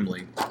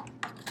family.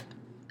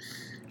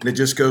 And it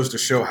just goes to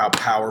show how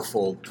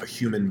powerful a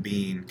human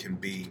being can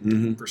be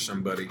for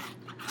somebody.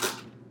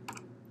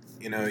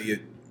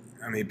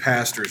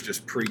 Pastors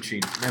just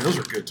preaching. Man, those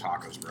are good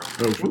tacos, bro.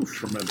 Those were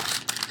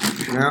tremendous.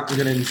 Now I'm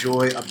going to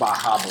enjoy a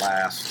Baja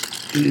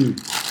Blast.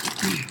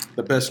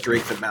 The best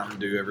drink that Mountain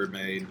Dew ever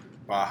made.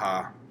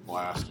 Baja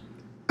Blast.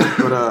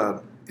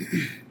 But,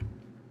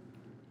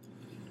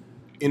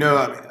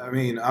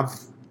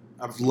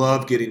 I've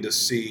loved getting to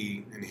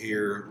see and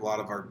hear a lot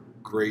of our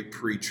great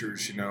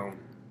preachers,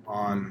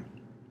 on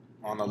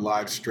a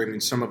live streaming,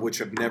 some of which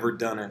have never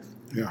done it.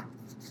 Yeah.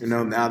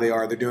 Now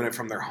they're doing it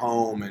from their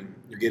home, and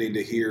you're getting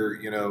to hear,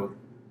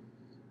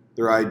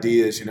 their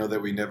ideas,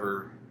 that we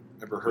never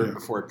heard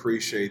before. I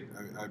appreciate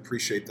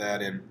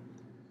that. And,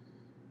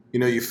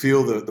 you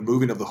feel the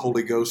moving of the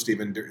Holy Ghost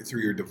even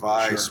through your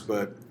device, sure.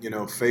 But,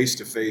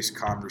 face-to-face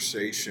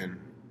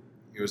conversation,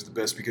 is the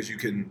best because you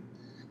can,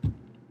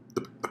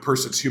 the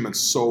person's human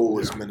soul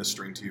is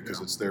ministering to you because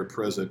it's there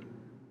present.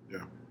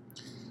 Yeah.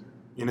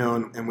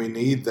 And we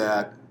need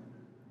that.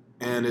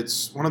 And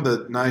it's one of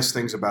the nice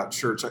things about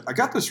church. I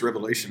got this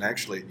revelation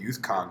actually at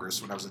Youth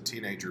Congress when I was a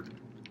teenager.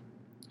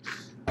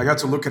 I got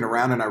to looking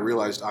around and I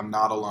realized I'm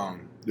not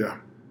alone. Yeah.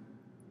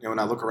 When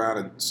I look around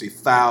and see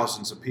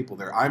thousands of people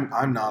there,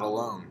 I'm not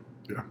alone.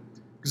 Yeah.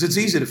 Because it's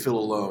easy to feel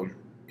alone,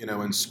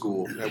 in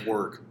school, at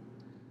work.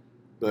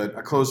 But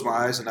I close my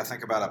eyes and I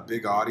think about a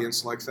big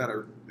audience like that.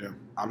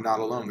 I'm not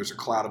alone. There's a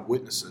cloud of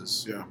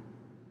witnesses. Yeah.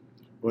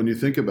 When you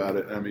think about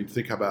it,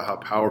 think about how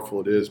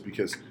powerful it is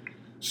because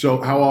so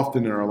how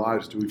often in our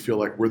lives do we feel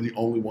like we're the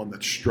only one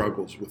that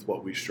struggles with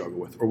what we struggle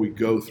with or we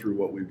go through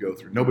what we go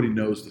through? Nobody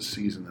knows the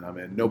season that I'm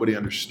in. Nobody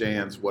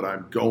understands what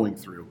I'm going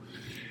through.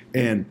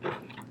 And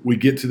we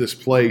get to this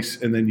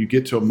place and then you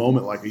get to a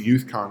moment like a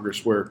youth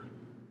congress where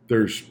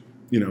there's,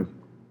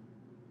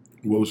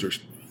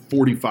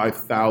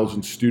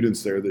 45,000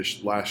 students there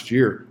this last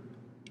year.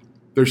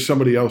 There's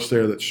somebody else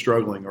there that's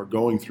struggling or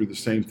going through the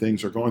same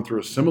things or going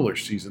through a similar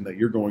season that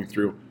you're going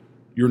through.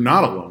 You're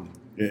not alone.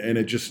 And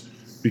it just,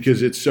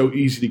 because it's so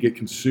easy to get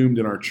consumed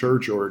in our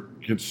church or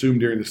consumed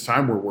during this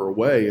time where we're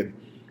away. And,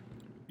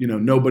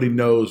 nobody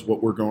knows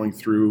what we're going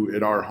through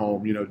at our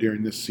home,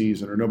 during this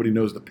season, or nobody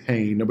knows the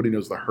pain. Nobody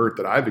knows the hurt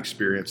that I've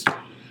experienced.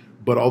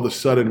 But all of a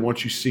sudden,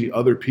 once you see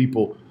other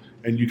people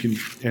and you can,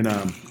 and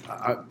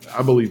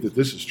I believe that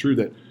this is true,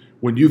 that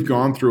when you've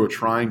gone through a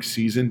trying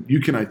season, you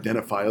can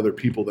identify other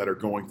people that are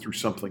going through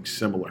something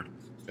similar,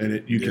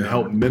 and you can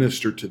help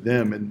minister to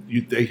them, and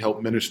they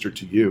help minister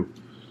to you.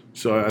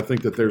 So I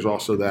think that there's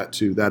also that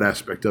too, that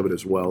aspect of it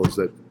as well, is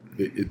that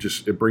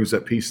it brings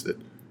that peace that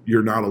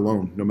you're not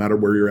alone, no matter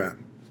where you're at.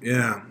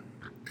 Yeah.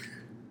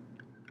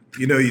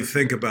 You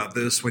think about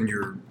this when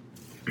you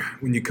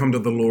come to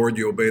the Lord,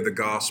 you obey the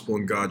gospel,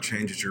 and God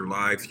changes your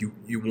life. You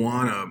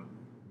want to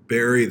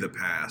bury the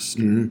past.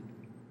 Mm-hmm.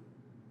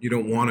 You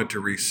don't want it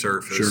to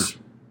resurface.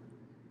 Sure.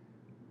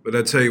 But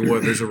I tell you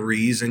what, there's a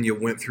reason you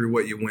went through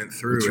what you went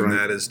through, That's and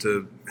right. that is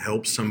to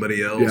help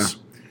somebody else.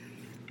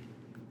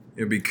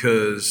 Yeah.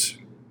 Because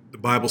the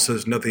Bible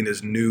says nothing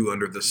is new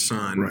under the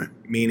sun, Right.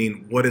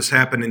 Meaning what has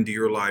happened into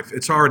your life,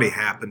 it's already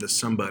happened to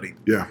somebody.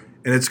 Yeah.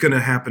 And it's going to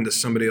happen to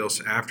somebody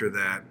else after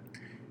that.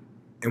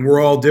 And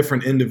we're all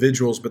different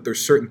individuals, but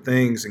there's certain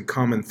things and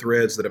common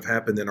threads that have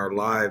happened in our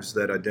lives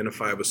that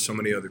identify with so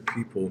many other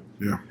people.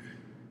 Yeah.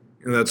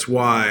 And that's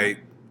why,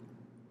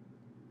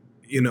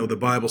 the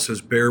Bible says,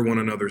 bear one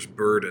another's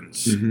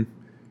burdens.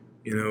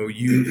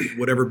 Mm-hmm.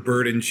 Whatever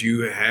burdens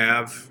you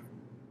have,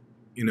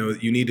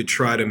 you need to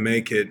try to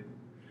make it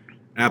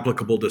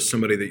applicable to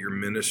somebody that you're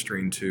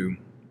ministering to.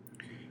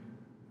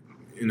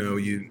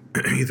 You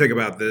think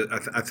about this.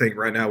 I think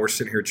right now we're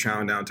sitting here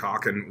chowing down,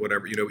 talking,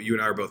 whatever. You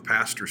and I are both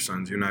pastor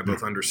sons. You and I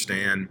both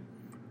understand,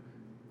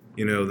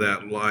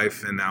 that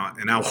life and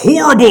how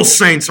horrible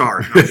saints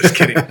are. No, I'm just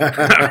kidding.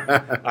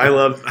 I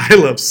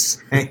love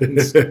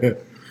saints. The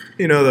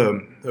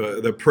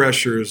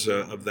pressures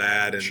of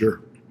that, and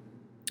Sure.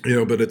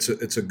 But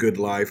it's a good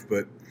life.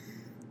 But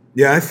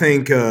yeah, I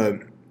think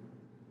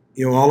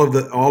all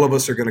of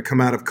us are going to come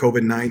out of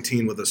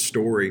COVID-19 with a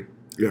story.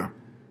 Yeah.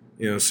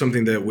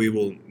 Something that we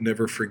will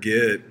never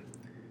forget.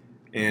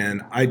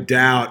 And I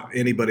doubt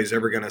anybody's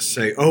ever going to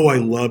say, "Oh, I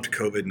loved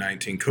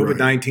COVID-19.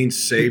 COVID-19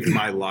 saved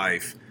my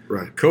life."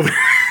 Right. COVID.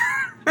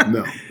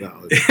 No.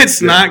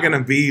 It's not going to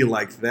be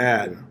like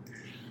that. Yeah.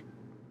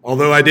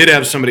 Although I did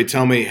have somebody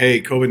tell me,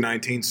 "Hey,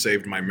 COVID-19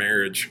 saved my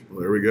marriage." Well,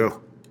 there we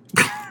go.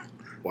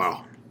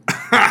 Wow.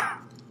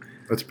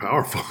 That's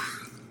powerful.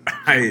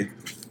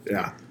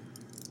 Yeah.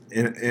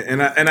 And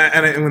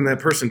when that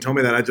person told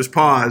me that, I just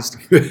paused.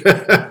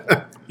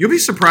 You'll be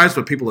surprised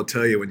what people will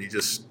tell you when you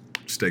just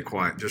stay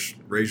quiet. Just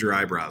raise your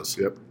eyebrows.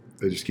 Yep.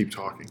 They just keep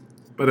talking.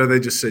 But they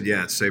just said,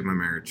 yeah, it saved my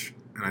marriage.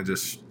 And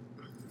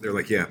they're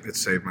like, yeah, it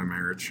saved my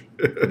marriage.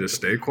 I just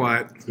stayed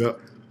quiet. Yep.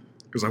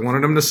 Because I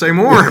wanted them to say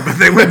more, but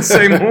they wouldn't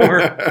say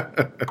more.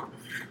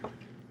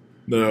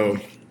 No,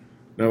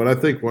 and I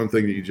think one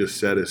thing that you just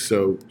said is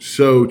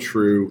so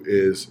true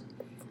is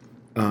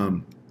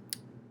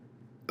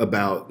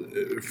about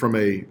from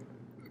a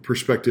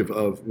perspective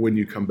of when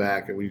you come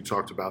back and when you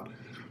talked about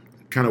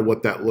kind of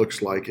what that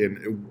looks like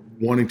and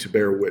wanting to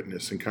bear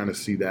witness and kind of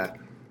see that.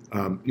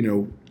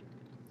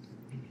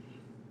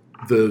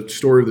 The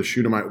story of the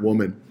Shunammite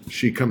woman,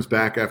 she comes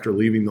back after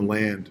leaving the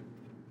land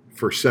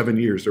for 7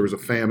 years. There was a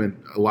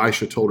famine.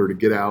 Elisha told her to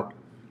get out,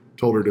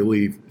 told her to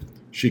leave.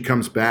 She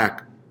comes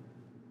back,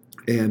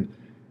 and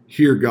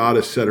here God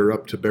has set her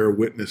up to bear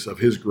witness of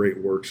his great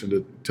works and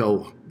to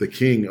tell the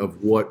king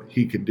of what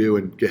he can do.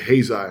 And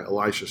Gehazi,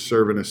 Elisha's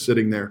servant, is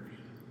sitting there,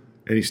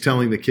 and he's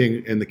telling the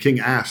king, and the king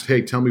asked,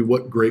 hey, tell me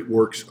what great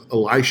works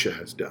Elisha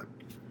has done.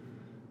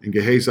 And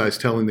Gehazi is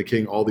telling the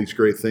king all these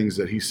great things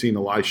that he's seen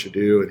Elisha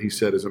do. And he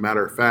said, as a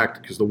matter of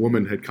fact, because the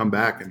woman had come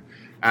back and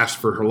asked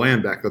for her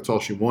land back, that's all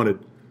she wanted.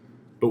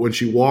 But when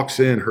she walks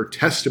in, her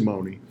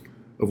testimony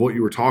of what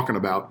you were talking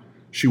about,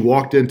 she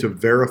walked in to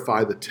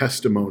verify the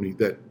testimony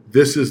that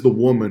this is the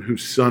woman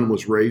whose son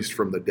was raised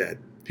from the dead.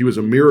 He was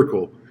a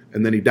miracle,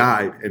 and then he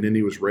died, and then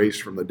he was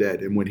raised from the dead.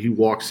 And when he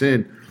walks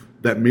in,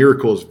 that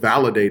miracle is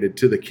validated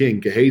to the king.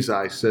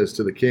 Gehazi says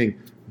to the king,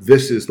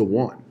 this is the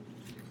one.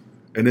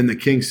 And then the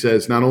king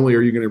says, not only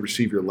are you going to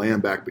receive your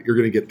land back, but you're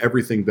going to get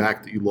everything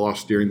back that you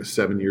lost during the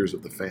 7 years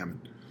of the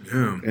famine.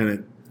 Yeah.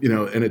 And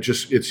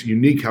it's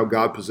unique how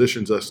God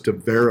positions us to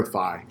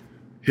verify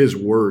his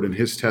word and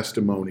his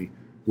testimony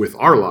with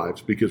our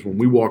lives, because when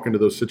we walk into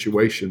those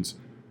situations,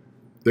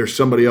 there's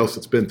somebody else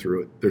that's been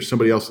through it. There's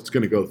somebody else that's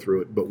going to go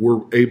through it, but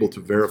we're able to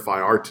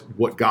verify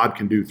what God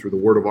can do through the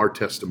word of our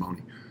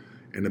testimony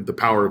and the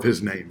power of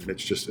his name. And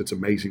it's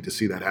amazing to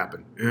see that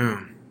happen.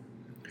 Yeah,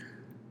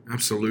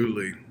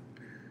 absolutely.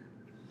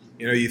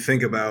 You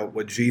think about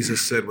what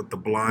Jesus said with the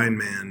blind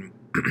man.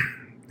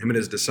 Him and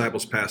his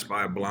disciples passed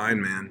by a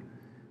blind man.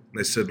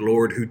 They said,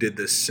 Lord, who did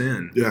this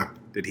sin? Yeah.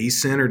 Did he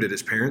sin or did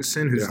his parents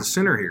sin? Who's the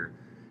sinner here?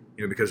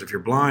 Because if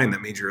you're blind,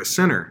 that means you're a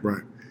sinner.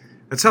 Right.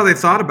 That's how they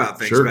thought about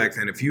things Sure. back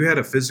then. If you had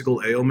a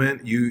physical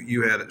ailment,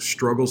 you had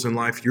struggles in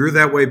life, you're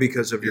that way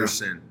because of your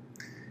sin.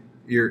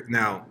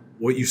 Now,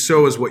 what you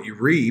sow is what you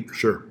reap.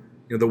 Sure.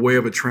 The way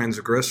of a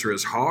transgressor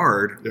is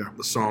hard,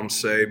 the Psalms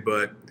say,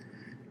 but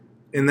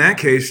in that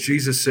case,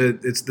 Jesus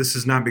said, this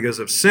is not because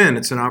of sin.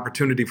 It's an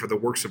opportunity for the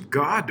works of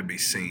God to be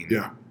seen.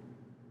 Yeah.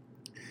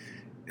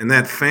 And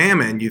that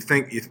famine, you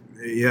think,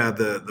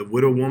 the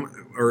widow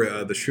woman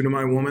or the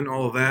Shunammite woman,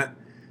 all of that,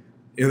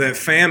 that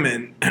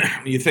famine,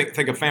 you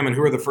think of famine,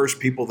 who are the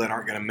first people that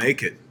aren't going to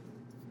make it?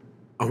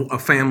 A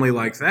family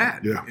like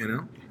that,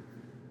 and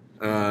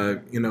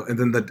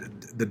then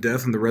the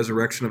death and the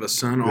resurrection of a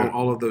son,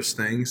 all of those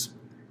things.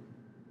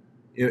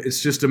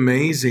 It's just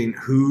amazing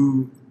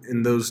who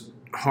in those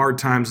hard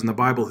times in the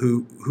Bible,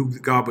 who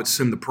God would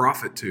send the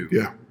prophet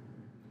to,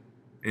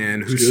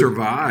 and who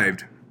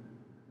survived,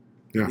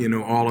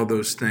 all of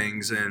those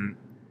things. And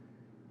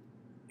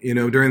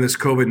during this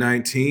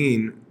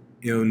COVID-19,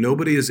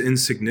 nobody is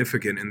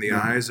insignificant in the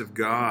eyes of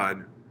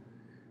God.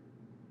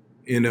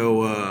 I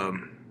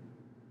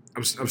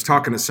was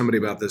talking to somebody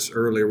about this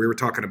earlier. We were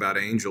talking about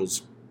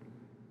angels.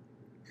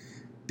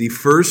 The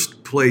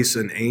first place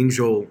an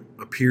angel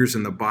appears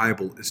in the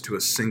Bible is to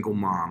a single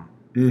mom,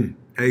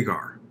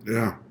 Hagar.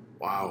 Yeah.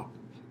 Wow.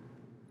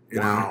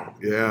 Wow.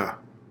 Yeah.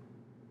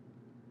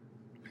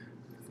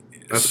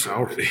 That's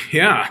powerful.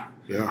 Yeah.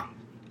 Yeah.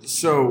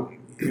 So,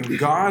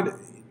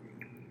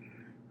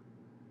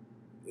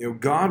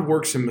 God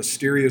works in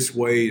mysterious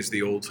ways,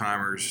 the old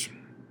timers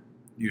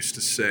used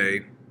to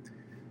say.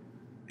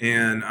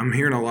 And I'm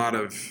hearing a lot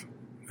of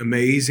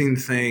amazing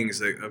things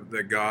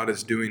that God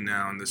is doing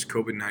now in this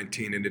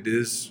COVID-19, and it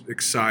is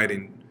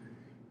exciting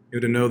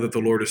to know that the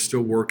Lord is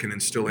still working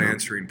and still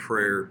answering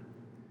prayer.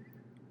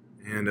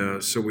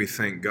 And so we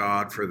thank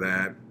God for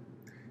that.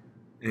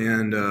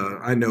 And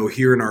I know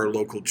here in our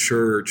local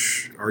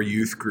church, our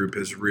youth group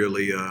has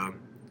really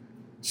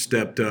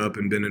stepped up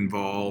and been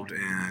involved.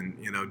 And,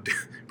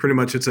 pretty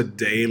much it's a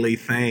daily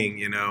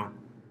thing,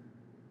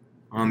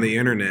 on the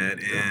internet.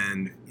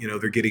 And,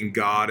 they're getting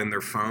God in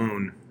their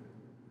phone,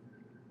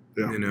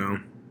 Yeah,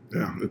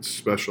 it's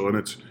special. And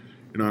it's,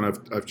 and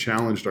I've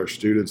challenged our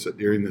students that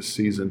during this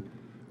season,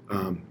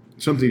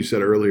 something you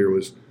said earlier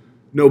was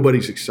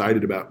nobody's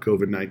excited about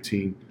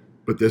COVID-19,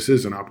 but this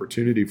is an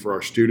opportunity for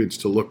our students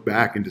to look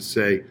back and to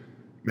say,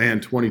 man,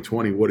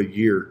 2020, what a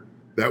year.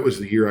 That was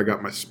the year I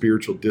got my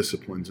spiritual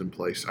disciplines in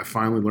place. I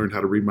finally learned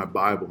how to read my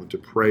Bible and to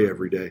pray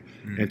every day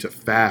and to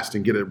fast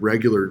and get a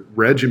regular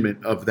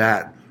regiment of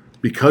that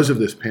because of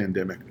this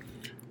pandemic.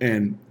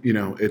 And,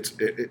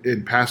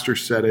 and Pastor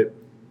said it,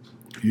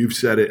 you've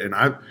said it, and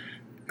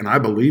and I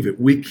believe it,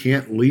 we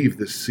can't leave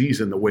this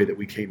season the way that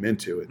we came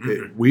into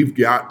it. We've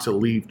got to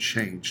leave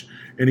changed.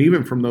 And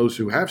even from those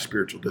who have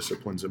spiritual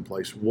disciplines in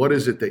place, what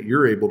is it that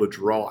you're able to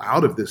draw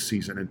out of this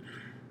season?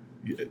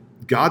 And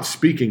God's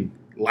speaking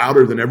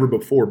louder than ever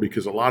before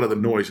because a lot of the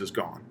noise is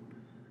gone.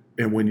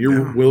 And when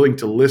you're willing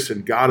to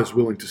listen, God is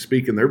willing to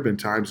speak. And there have been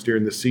times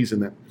during this season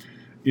that,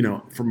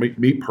 for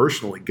me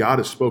personally, God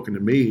has spoken to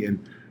me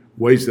in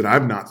ways that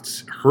I've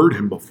not heard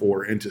him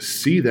before. And to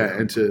see that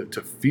and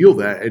to feel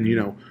that,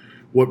 and,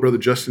 what Brother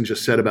Justin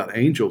just said about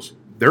angels,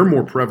 they're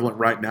more prevalent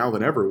right now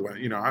than ever.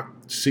 I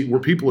see where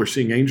people are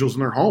seeing angels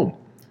in their home.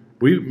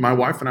 My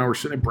wife and I were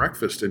sitting at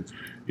breakfast and,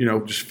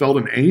 just felt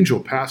an angel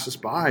pass us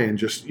by and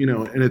just,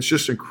 and it's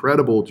just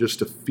incredible just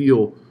to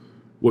feel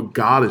what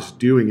God is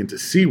doing and to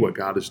see what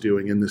God is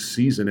doing in this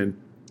season and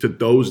to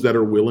those that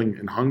are willing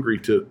and hungry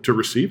to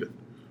receive it.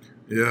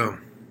 Yeah.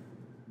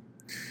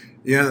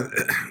 Yeah.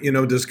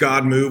 Does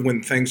God move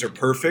when things are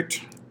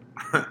perfect?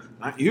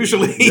 Not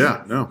usually.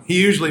 Yeah, no.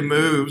 He usually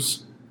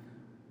moves,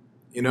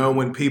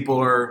 when people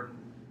are,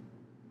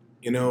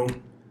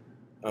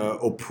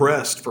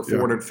 oppressed for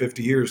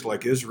 450 years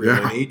like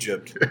Israel and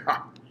Egypt.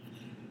 Yeah.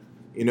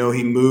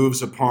 He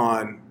moves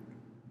upon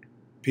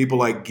people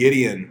like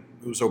Gideon,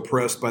 who's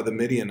oppressed by the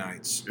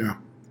Midianites. Yeah.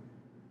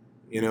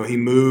 He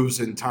moves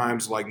in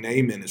times like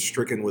Naaman is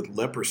stricken with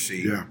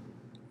leprosy. Yeah.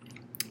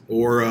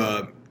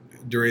 Or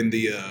during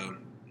the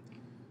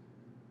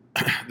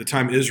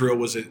time Israel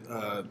was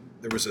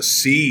there was a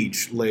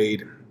siege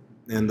laid,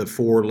 and the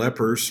 4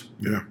 lepers,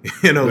 left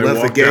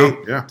the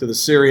gate to the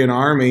Syrian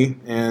army,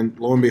 and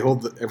lo and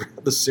behold,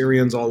 the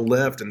Syrians all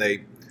left, and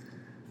the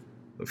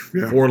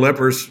 4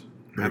 lepers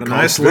had a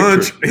nice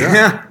lunch.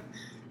 Yeah.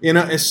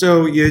 And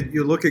so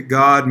you look at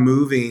God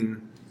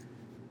moving,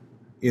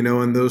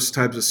 in those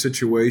types of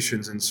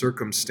situations and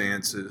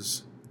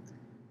circumstances,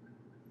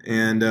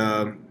 and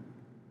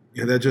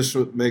that just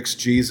what makes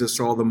Jesus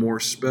all the more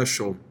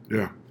special.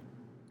 Yeah.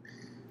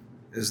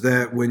 Is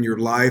that when your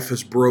life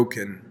is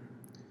broken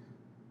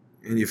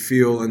and you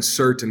feel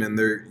uncertain and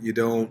you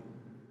don't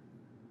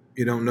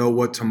know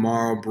what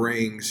tomorrow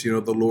brings, the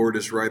Lord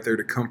is right there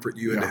to comfort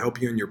you and to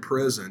help you in your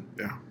present.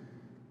 Yeah.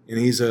 And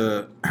he's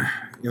the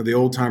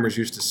old timers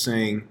used to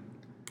sing,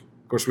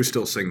 of course we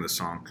still sing this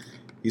song,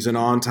 he's an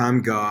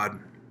on-time God.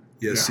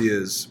 Yes, he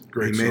is.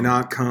 Great he may song.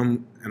 not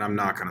come, and I'm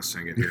not going to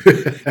sing it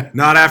here.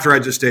 Not after I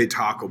just ate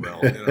Taco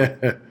Bell.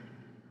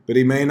 But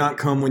he may not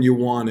come when you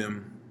want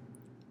him.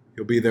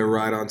 He'll be there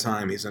right on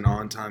time. He's an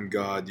on-time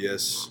God.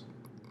 Yes,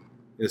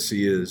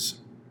 he is.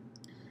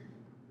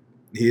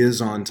 He is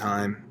on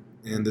time.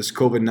 And this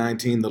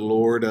COVID-19, the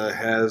Lord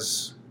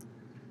has,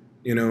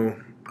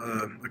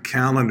 a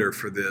calendar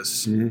for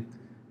this. Mm-hmm.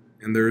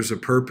 And there's a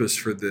purpose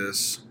for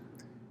this.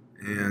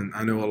 And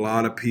I know a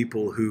lot of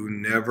people who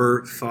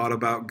never thought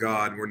about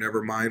God, were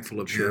never mindful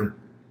of him.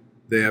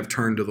 They have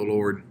turned to the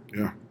Lord.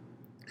 Yeah.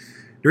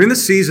 During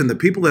this season, the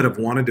people that have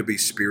wanted to be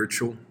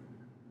spiritual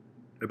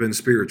have been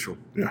spiritual.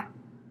 Yeah.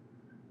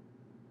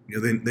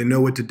 They know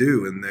what to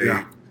do, and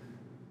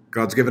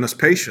God's given us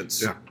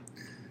patience. Yeah.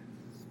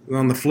 And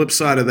on the flip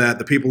side of that,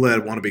 the people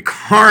that want to be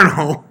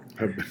carnal,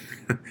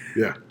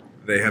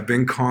 they have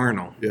been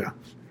carnal. Yeah.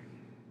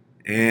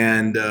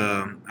 And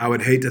I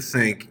would hate to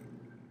think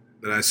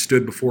that I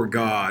stood before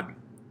God,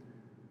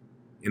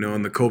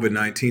 and the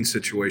COVID-19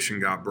 situation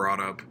got brought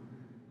up,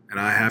 and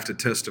I have to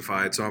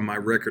testify, it's on my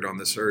record on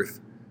this earth,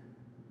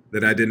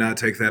 that I did not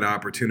take that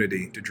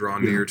opportunity to draw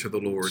near to the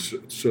Lord.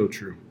 So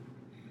true.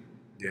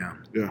 Yeah.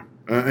 Yeah.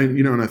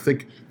 And I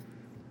think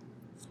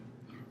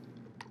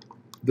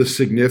the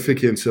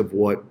significance of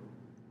what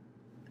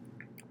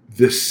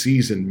this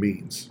season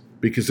means,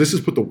 because this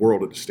has put the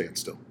world at a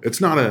standstill.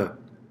 It's not a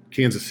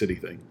Kansas City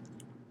thing.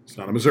 It's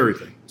not a Missouri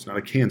thing. It's not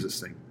a Kansas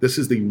thing. This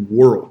is the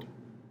world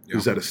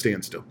is at a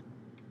standstill.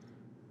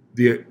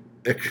 The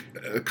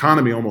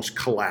economy almost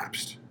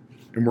collapsed,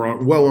 and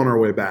we're well on our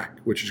way back,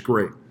 which is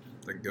great.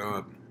 Thank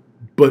God.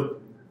 But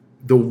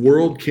the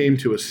world came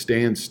to a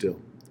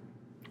standstill,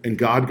 and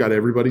God got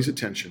everybody's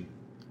attention.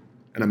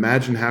 And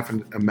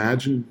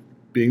imagine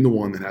being the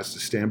one that has to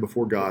stand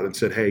before God and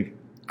said, "Hey,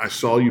 I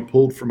saw you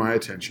pulled for my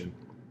attention,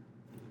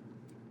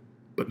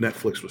 but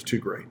Netflix was too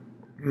great."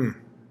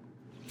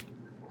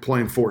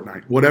 Playing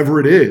Fortnite, whatever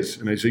it is.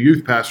 And as a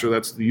youth pastor,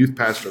 that's the youth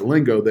pastor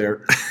lingo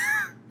there.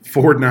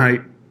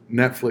 Fortnite,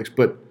 Netflix.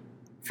 But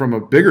from a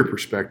bigger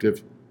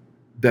perspective,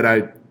 that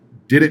I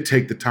didn't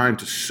take the time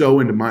to sow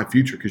into my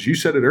future. Because you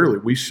said it earlier,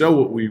 we sow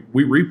what we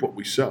reap what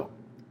we sow.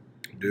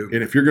 Do.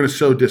 And if you're going to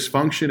sow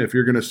dysfunction, if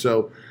you're going to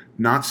sow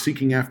not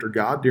seeking after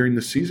God during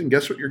the season,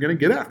 guess what you're going to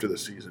get after the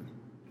season?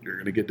 You're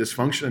going to get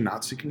dysfunction and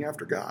not seeking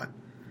after God.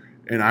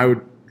 And I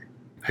would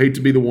hate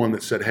to be the one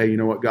that said, "Hey, you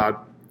know what, God,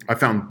 I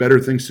found better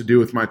things to do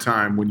with my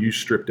time when you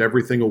stripped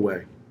everything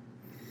away,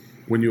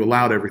 when you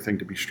allowed everything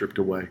to be stripped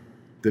away,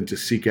 than to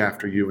seek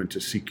after you and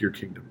to seek your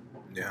kingdom."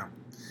 Yeah.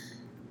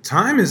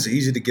 Time is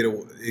easy to get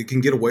away. It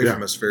can get away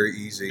from us very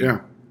easy.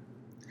 Yeah.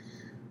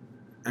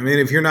 I mean,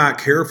 if you're not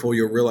careful,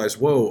 you'll realize,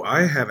 whoa,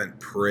 I haven't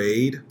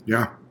prayed.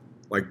 Yeah.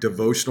 like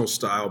devotional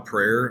style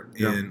prayer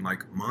Yeah. in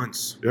like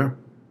months. Yeah.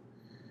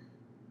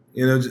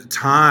 You know,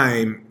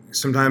 time,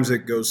 sometimes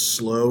it goes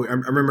slow. I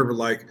remember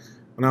like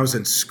when I was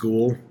in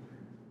school,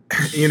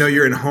 you know,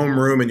 you're in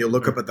homeroom and you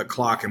look up at the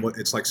clock and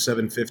it's like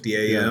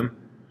 7:50 a.m.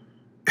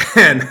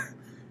 And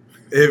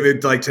it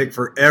would like take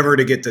forever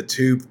to get to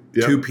 2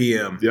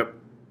 p.m. Yep.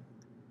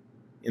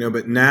 You know,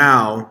 but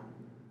now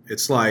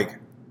it's like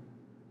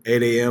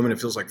 8 a.m. and it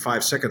feels like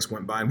 5 seconds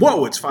went by and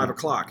whoa, it's 5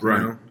 o'clock.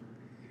 Right. You know?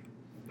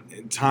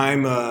 And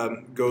time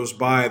goes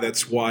by.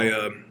 That's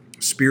why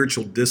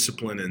spiritual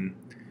discipline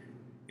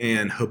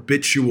and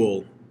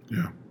habitual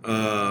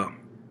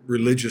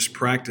religious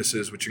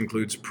practices, which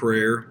includes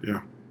prayer,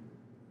 Yeah.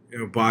 you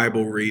know,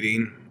 Bible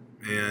reading,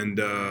 and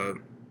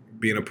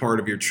being a part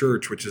of your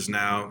church, which is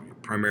now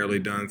primarily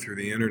done through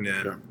the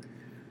internet. Yeah.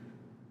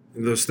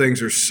 Those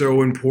things are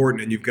so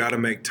important, and you've got to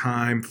make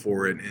time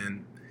for it.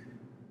 And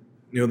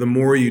you know, the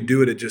more you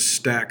do it, it just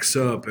stacks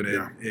up, and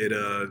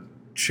it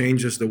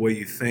changes the way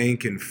you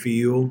think and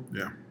feel.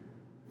 Yeah.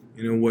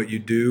 You know what you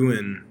do,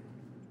 and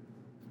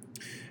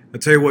I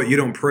tell you what, you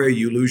don't pray,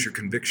 you lose your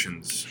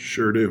convictions.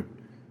 Sure do.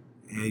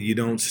 And you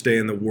don't stay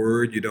in the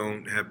Word. You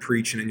don't have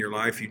preaching in your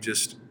life. You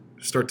just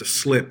start to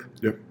slip.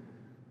 Yep.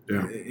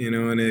 Yeah. You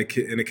know, and it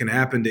can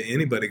happen to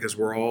anybody because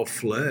we're all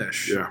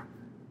flesh. Yeah.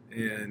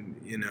 And,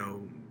 you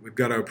know, we've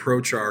got to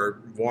approach our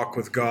walk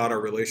with God, our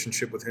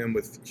relationship with Him,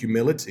 with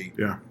humility.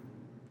 Yeah.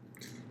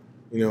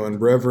 You know,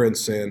 and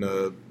reverence and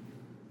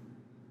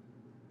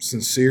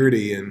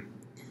sincerity. And,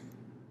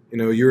 you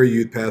know, you're a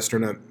youth pastor,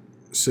 and I'm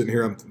sitting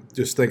here, I'm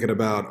just thinking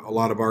about a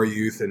lot of our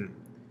youth in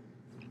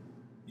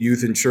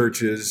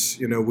churches.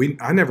 You know,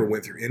 I never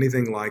went through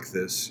anything like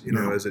this, you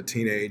know, as a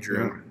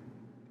teenager. Yeah.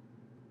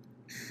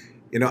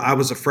 You know, I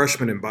was a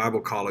freshman in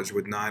Bible college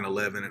with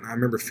 9/11, and I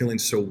remember feeling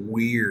so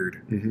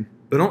weird,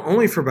 but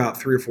only for about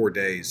 3 or 4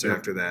 days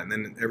after that. And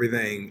then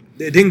everything,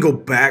 it didn't go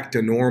back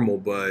to normal,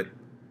 but,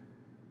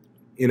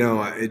 you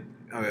know,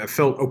 I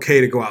felt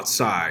okay to go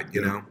outside,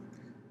 you know.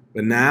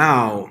 But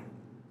now,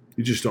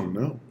 you just don't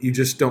know. You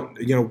just don't,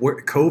 you know,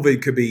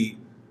 COVID could be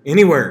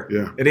anywhere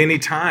at any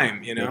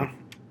time, you know. Yeah.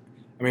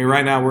 I mean,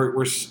 right now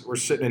we're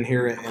sitting in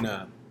here in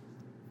a,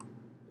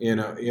 in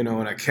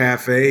a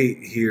cafe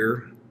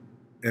here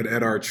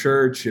at our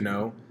church, you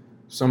know.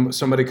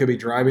 Somebody could be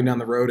driving down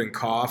the road and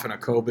cough, and a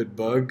COVID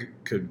bug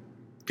could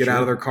get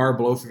out of their car,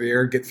 blow through the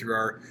air, get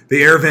through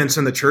the air vents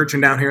in the church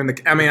and down here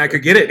I mean, I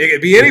could get it. It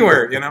could be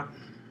anywhere, you know.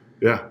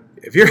 Yeah.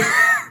 If you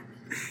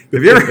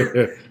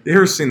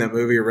ever seen that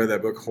movie or read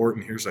that book,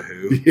 Horton Hears a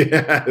Who?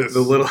 Yes.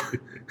 The little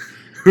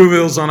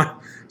Whoville's on a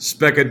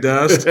speck of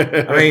dust.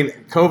 I mean,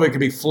 COVID could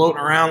be floating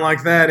around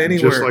like that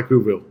anywhere. Just like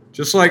Whoville.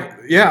 Just like,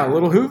 a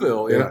little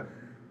Whoville. Yeah.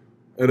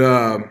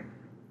 But,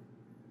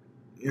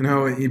 you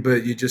know,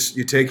 but you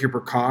take your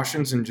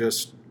precautions and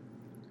just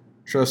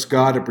trust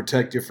God to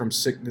protect you from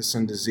sickness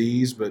and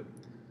disease. But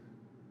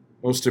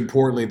most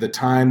importantly, the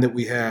time that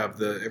we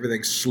have,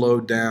 everything's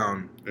slowed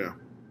down. Yeah.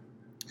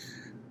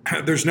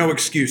 There's no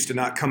excuse to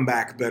not come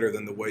back better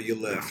than the way you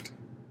left.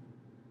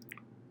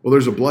 Well,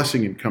 there's a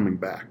blessing in coming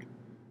back.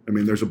 I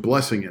mean, there's a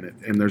blessing in it,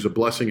 and there's a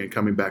blessing in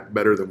coming back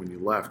better than when you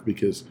left,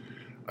 because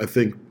I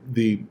think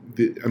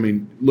I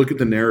mean, look at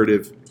the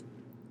narrative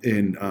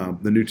in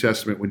the New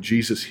Testament when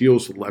Jesus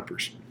heals the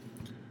lepers.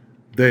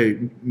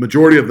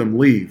 Majority of them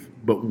leave,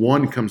 but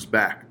one comes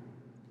back.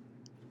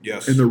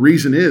 Yes. And the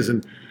reason is,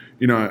 and,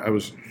 you know, I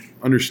was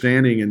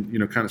understanding and, you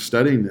know, kind of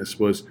studying this,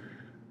 was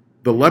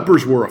the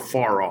lepers were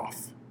afar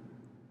off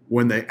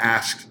when they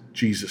asked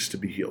Jesus to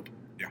be healed.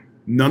 Yeah.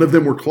 None of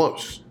them were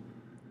close.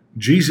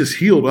 Jesus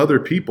healed other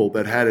people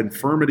that had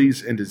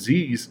infirmities and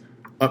disease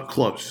up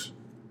close.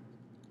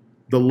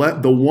 The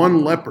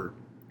one leper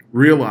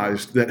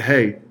realized that,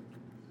 hey,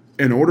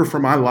 in order for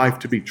my life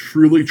to be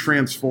truly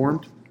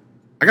transformed,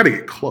 I got to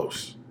get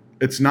close.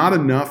 It's not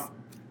enough,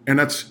 and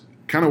that's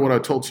kind of what I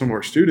told some of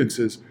our students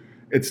is,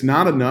 it's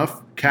not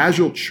enough.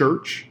 Casual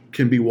church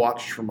can be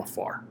watched from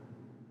afar.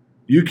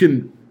 You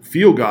can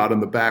feel God in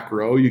the back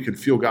row. You can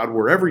feel God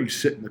wherever you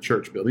sit in the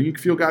church building. You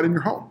can feel God in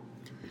your home.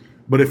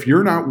 But if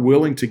you're not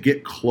willing to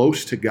get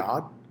close to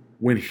God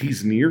when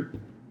He's near,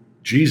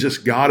 Jesus,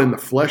 God in the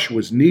flesh,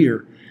 was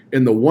near,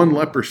 and the one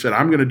leper said,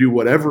 I'm going to do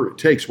whatever it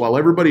takes while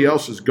everybody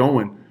else is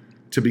going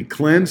to be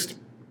cleansed,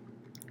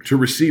 to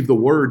receive the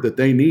word that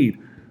they need.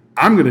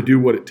 I'm going to do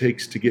what it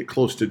takes to get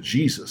close to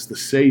Jesus, the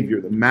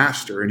Savior, the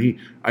Master, and He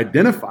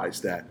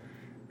identifies that.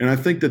 And I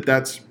think that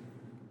that's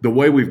the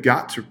way we've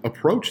got to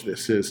approach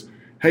this is,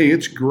 hey,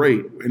 it's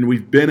great, and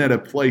we've been at a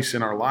place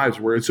in our lives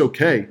where it's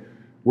okay,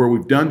 where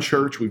we've done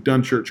church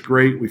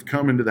great, we've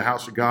come into the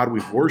house of God,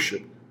 we've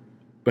worshiped,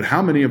 but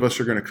how many of us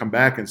are going to come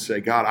back and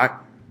say,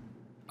 God,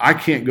 I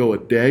can't go a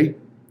day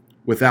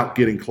without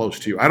getting close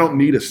to you. I don't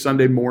need a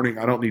Sunday morning.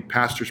 I don't need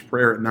pastor's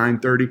prayer at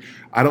 9:30.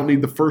 I don't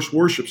need the first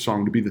worship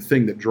song to be the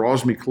thing that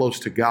draws me close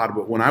to God.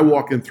 But when I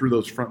walk in through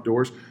those front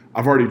doors,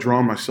 I've already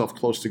drawn myself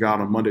close to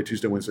God on Monday,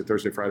 Tuesday, Wednesday,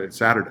 Thursday, Friday, and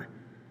Saturday.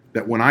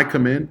 That when I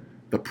come in,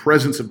 the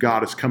presence of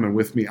God is coming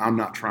with me. I'm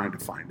not trying to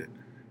find it.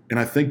 And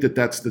I think that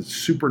that's the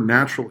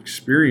supernatural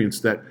experience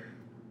that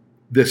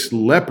this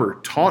leper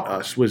taught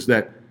us was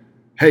that,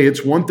 hey,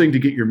 it's one thing to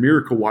get your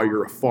miracle while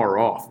you're afar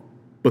off,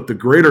 but the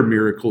greater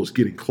miracle is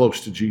getting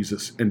close to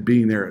Jesus and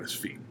being there at his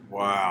feet.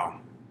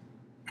 Wow.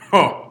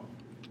 Oh,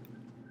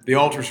 the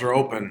altars are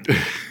open.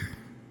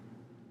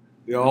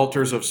 The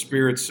altars of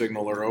Spirit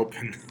Signal are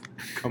open.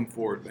 Come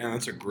forward. Man,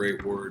 that's a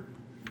great word.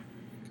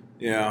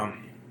 Yeah.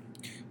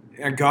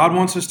 And God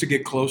wants us to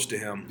get close to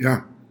him.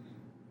 Yeah.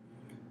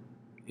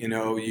 You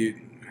know, you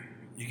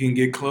can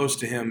get close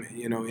to him,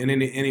 you know, in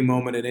any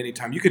moment at any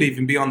time. You could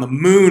even be on the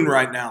moon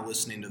right now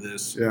listening to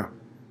this. Yeah.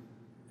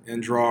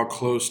 And draw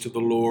close to the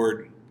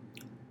Lord.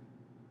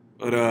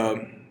 But,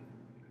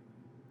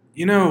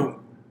 you know,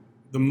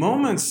 the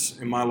moments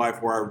in my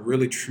life where I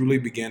really truly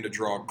began to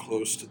draw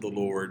close to the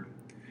Lord,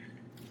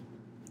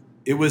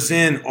 it was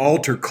in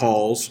altar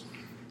calls.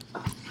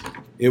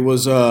 It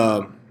was,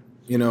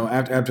 you know,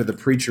 after the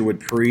preacher would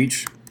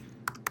preach.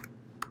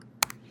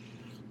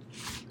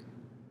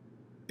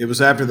 It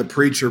was after the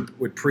preacher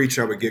would preach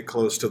I would get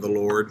close to the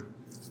Lord.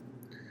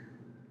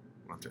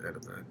 I'll have to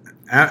edit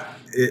that.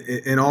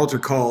 In altar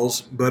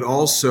calls, but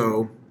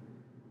also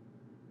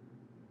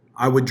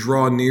I would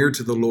draw near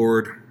to the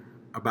Lord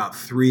about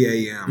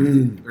 3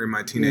 a.m. during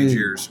my teenage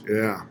years.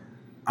 Yeah.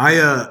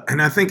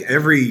 And I think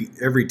every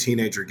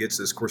teenager gets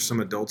this. Of course, some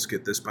adults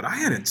get this, but I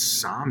had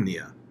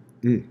insomnia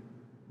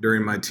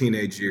during my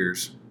teenage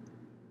years.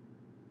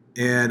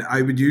 And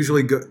I would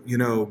usually go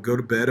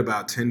to bed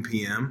about 10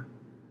 p.m.,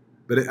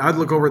 but I'd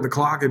look over at the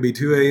clock, it'd be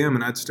 2 a.m.,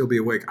 and I'd still be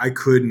awake. I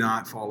could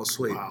not fall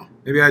asleep. Wow.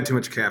 Maybe I had too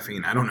much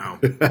caffeine. I don't know.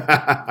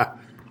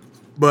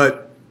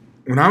 But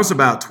when I was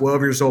about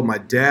 12 years old, my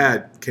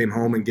dad came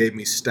home and gave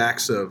me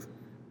stacks of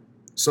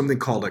something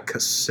called a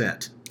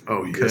cassette.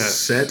 Oh, yes.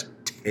 Cassette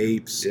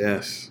tapes.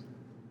 Yes.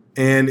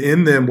 And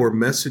in them were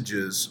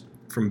messages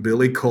from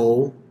Billy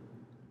Cole,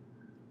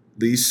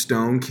 Lee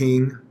Stone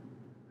King,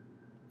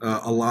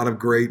 a lot of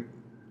great,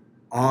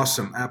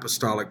 awesome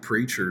apostolic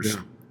preachers.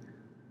 Yeah.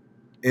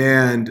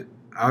 And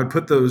I would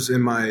put those in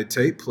my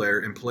tape player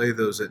and play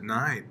those at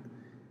night.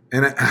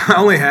 And I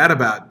only had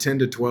about 10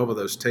 to 12 of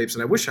those tapes,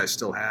 and I wish I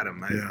still had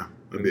them. I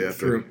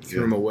threw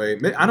them away.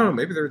 I don't know.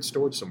 Maybe they're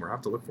stored somewhere. I'll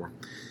have to look for them.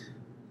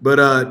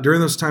 But during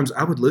those times,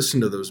 I would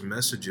listen to those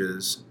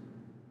messages,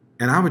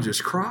 and I would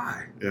just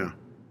cry. Yeah.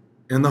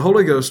 And the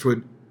Holy Ghost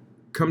would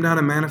come down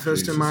and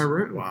manifest in my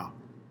room. Wow.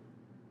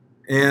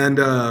 And,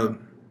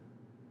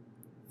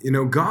 you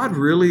know, God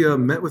really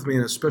met with me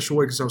in a special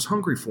way because I was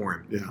hungry for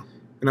him. Yeah.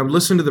 And I would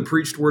listen to the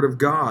preached word of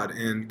God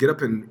and get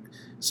up and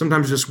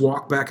sometimes just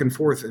walk back and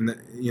forth in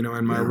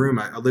my room.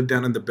 I lived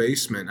down in the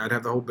basement. I'd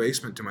have the whole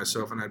basement to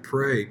myself, and I'd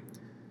pray.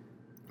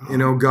 You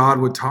know, God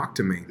would talk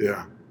to me.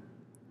 Yeah.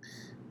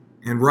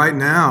 And right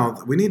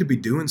now, we need to be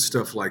doing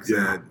stuff like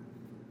that.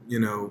 You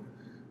know,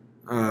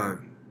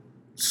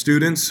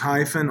 students,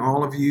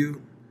 all of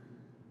you,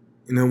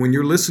 you know, when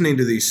you're listening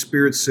to these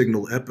Spirit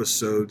Signal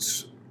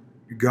episodes,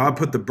 God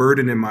put the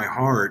burden in my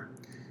heart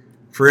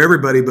for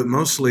everybody, but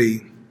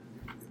mostly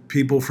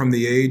people from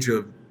the age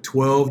of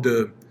 12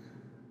 to,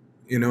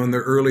 you know, in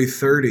their early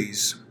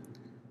 30s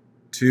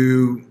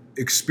to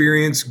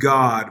experience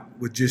God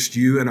with just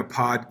you and a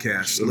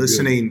podcast,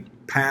 listening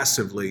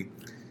passively.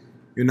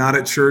 You're not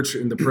at church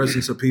in the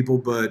presence of people,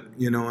 but,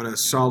 you know, in a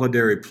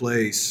solitary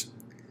place.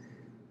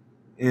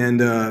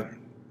 And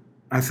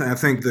I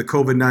think the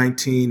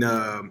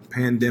COVID-19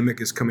 pandemic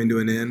is coming to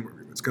an end.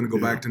 It's going to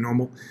go back to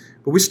normal.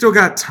 But we still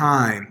got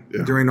time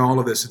during all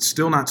of this. It's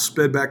still not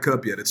sped back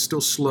up yet. It's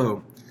still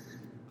slow.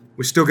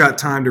 We still got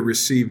time to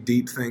receive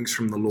deep things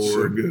from the Lord.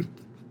 So good.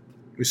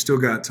 We still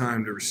got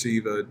time to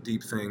receive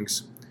deep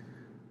things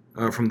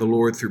from the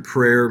Lord through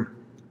prayer,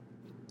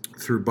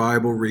 through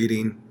Bible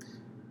reading.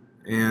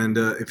 And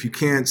if you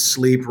can't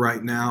sleep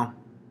right now,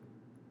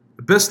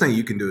 the best thing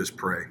you can do is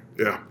pray.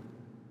 Yeah.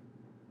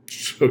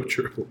 So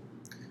true.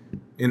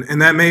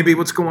 And that may be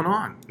what's going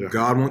on. Yeah.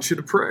 God wants you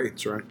to pray.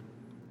 That's right.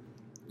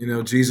 You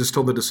know, Jesus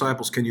told the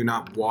disciples, can you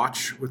not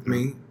watch with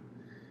me?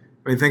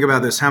 I mean, think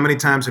about this. How many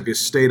times have you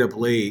stayed up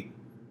late?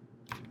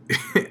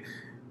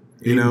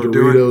 Eating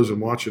Doritos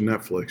and watching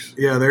Netflix.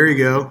 Yeah, there you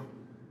go.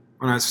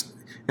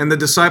 And the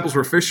disciples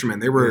were fishermen.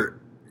 They were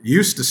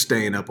used to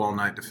staying up all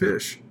night to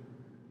fish.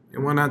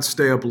 And why not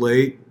stay up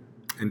late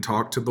and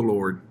talk to the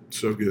Lord?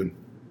 So good.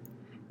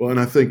 Well, and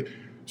I think,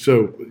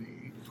 so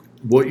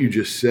what you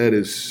just said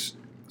is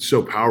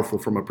so powerful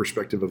from a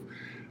perspective of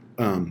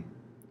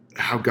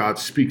how God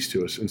speaks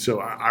to us. And so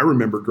I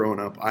remember growing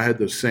up, I had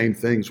those same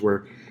things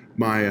where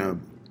my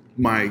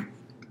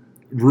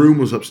room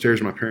was upstairs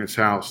in my parents'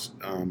 house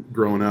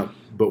growing up,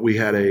 but we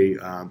had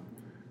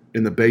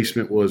in the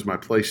basement was my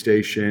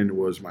PlayStation,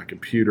 was my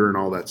computer and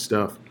all that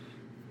stuff.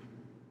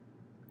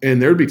 And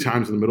there'd be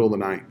times in the middle of the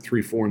night,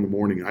 3, 4 in the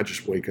morning, I'd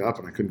just wake up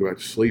and I couldn't go back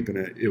to sleep. And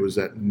it was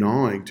that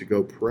gnawing to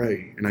go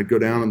pray. And I'd go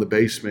down in the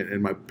basement,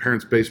 and my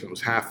parents' basement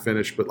was half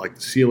finished, but like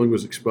the ceiling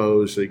was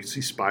exposed, so you could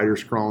see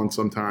spiders crawling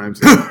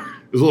sometimes. It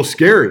was a little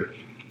scary,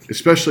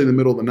 especially in the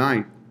middle of the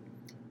night.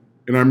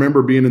 And I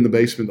remember being in the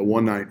basement the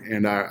one night,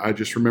 and I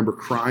just remember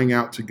crying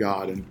out to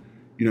God. And,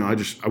 you know,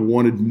 I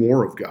wanted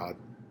more of God.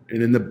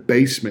 And in the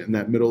basement, in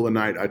that middle of the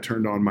night, I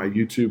turned on my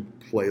YouTube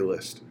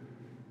playlist.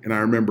 And I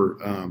remember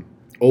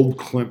old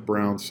Clint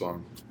Brown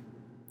song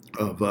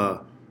of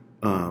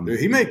Dude,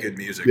 he made good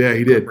music. Yeah,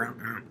 he did.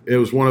 Brown. It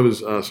was one of his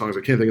songs.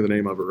 I can't think of the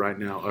name of it right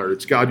now. Or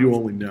it's God You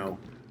Only Know.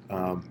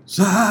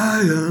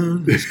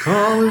 Zion is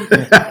calling.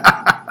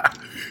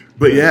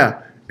 But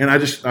yeah, and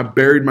I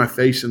buried my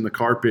face in the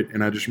carpet,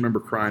 and I just remember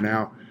crying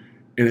out.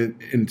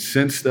 And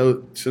since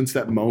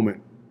that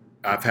moment,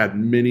 I've had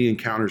many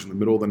encounters in the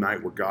middle of the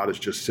night where God has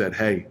just said,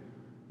 "Hey,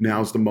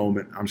 now's the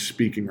moment. I'm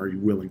speaking. Are you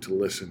willing to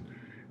listen?"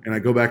 And I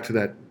go back to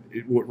that.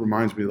 What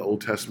reminds me of the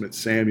Old Testament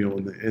Samuel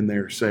in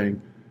there saying,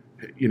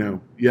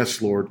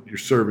 "Yes, Lord, your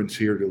servant's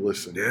here to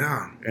listen."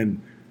 Yeah. And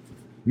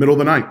middle of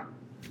the night,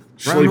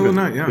 sleeping. Middle of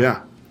the night, yeah.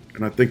 Yeah.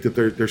 And I think that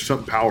there's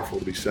something powerful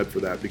to be said for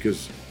that,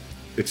 because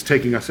it's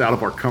taking us out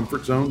of our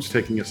comfort zones,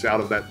 taking us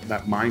out of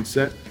that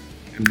mindset,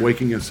 and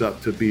waking us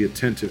up to be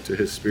attentive to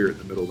His Spirit in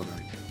the middle of the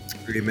night.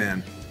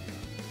 Amen.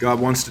 God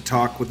wants to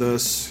talk with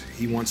us.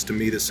 He wants to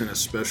meet us in a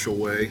special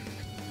way.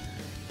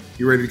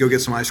 You ready to go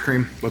get some ice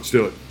cream? Let's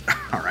do it.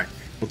 All right.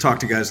 We'll talk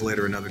to you guys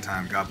later another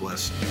time. God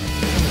bless.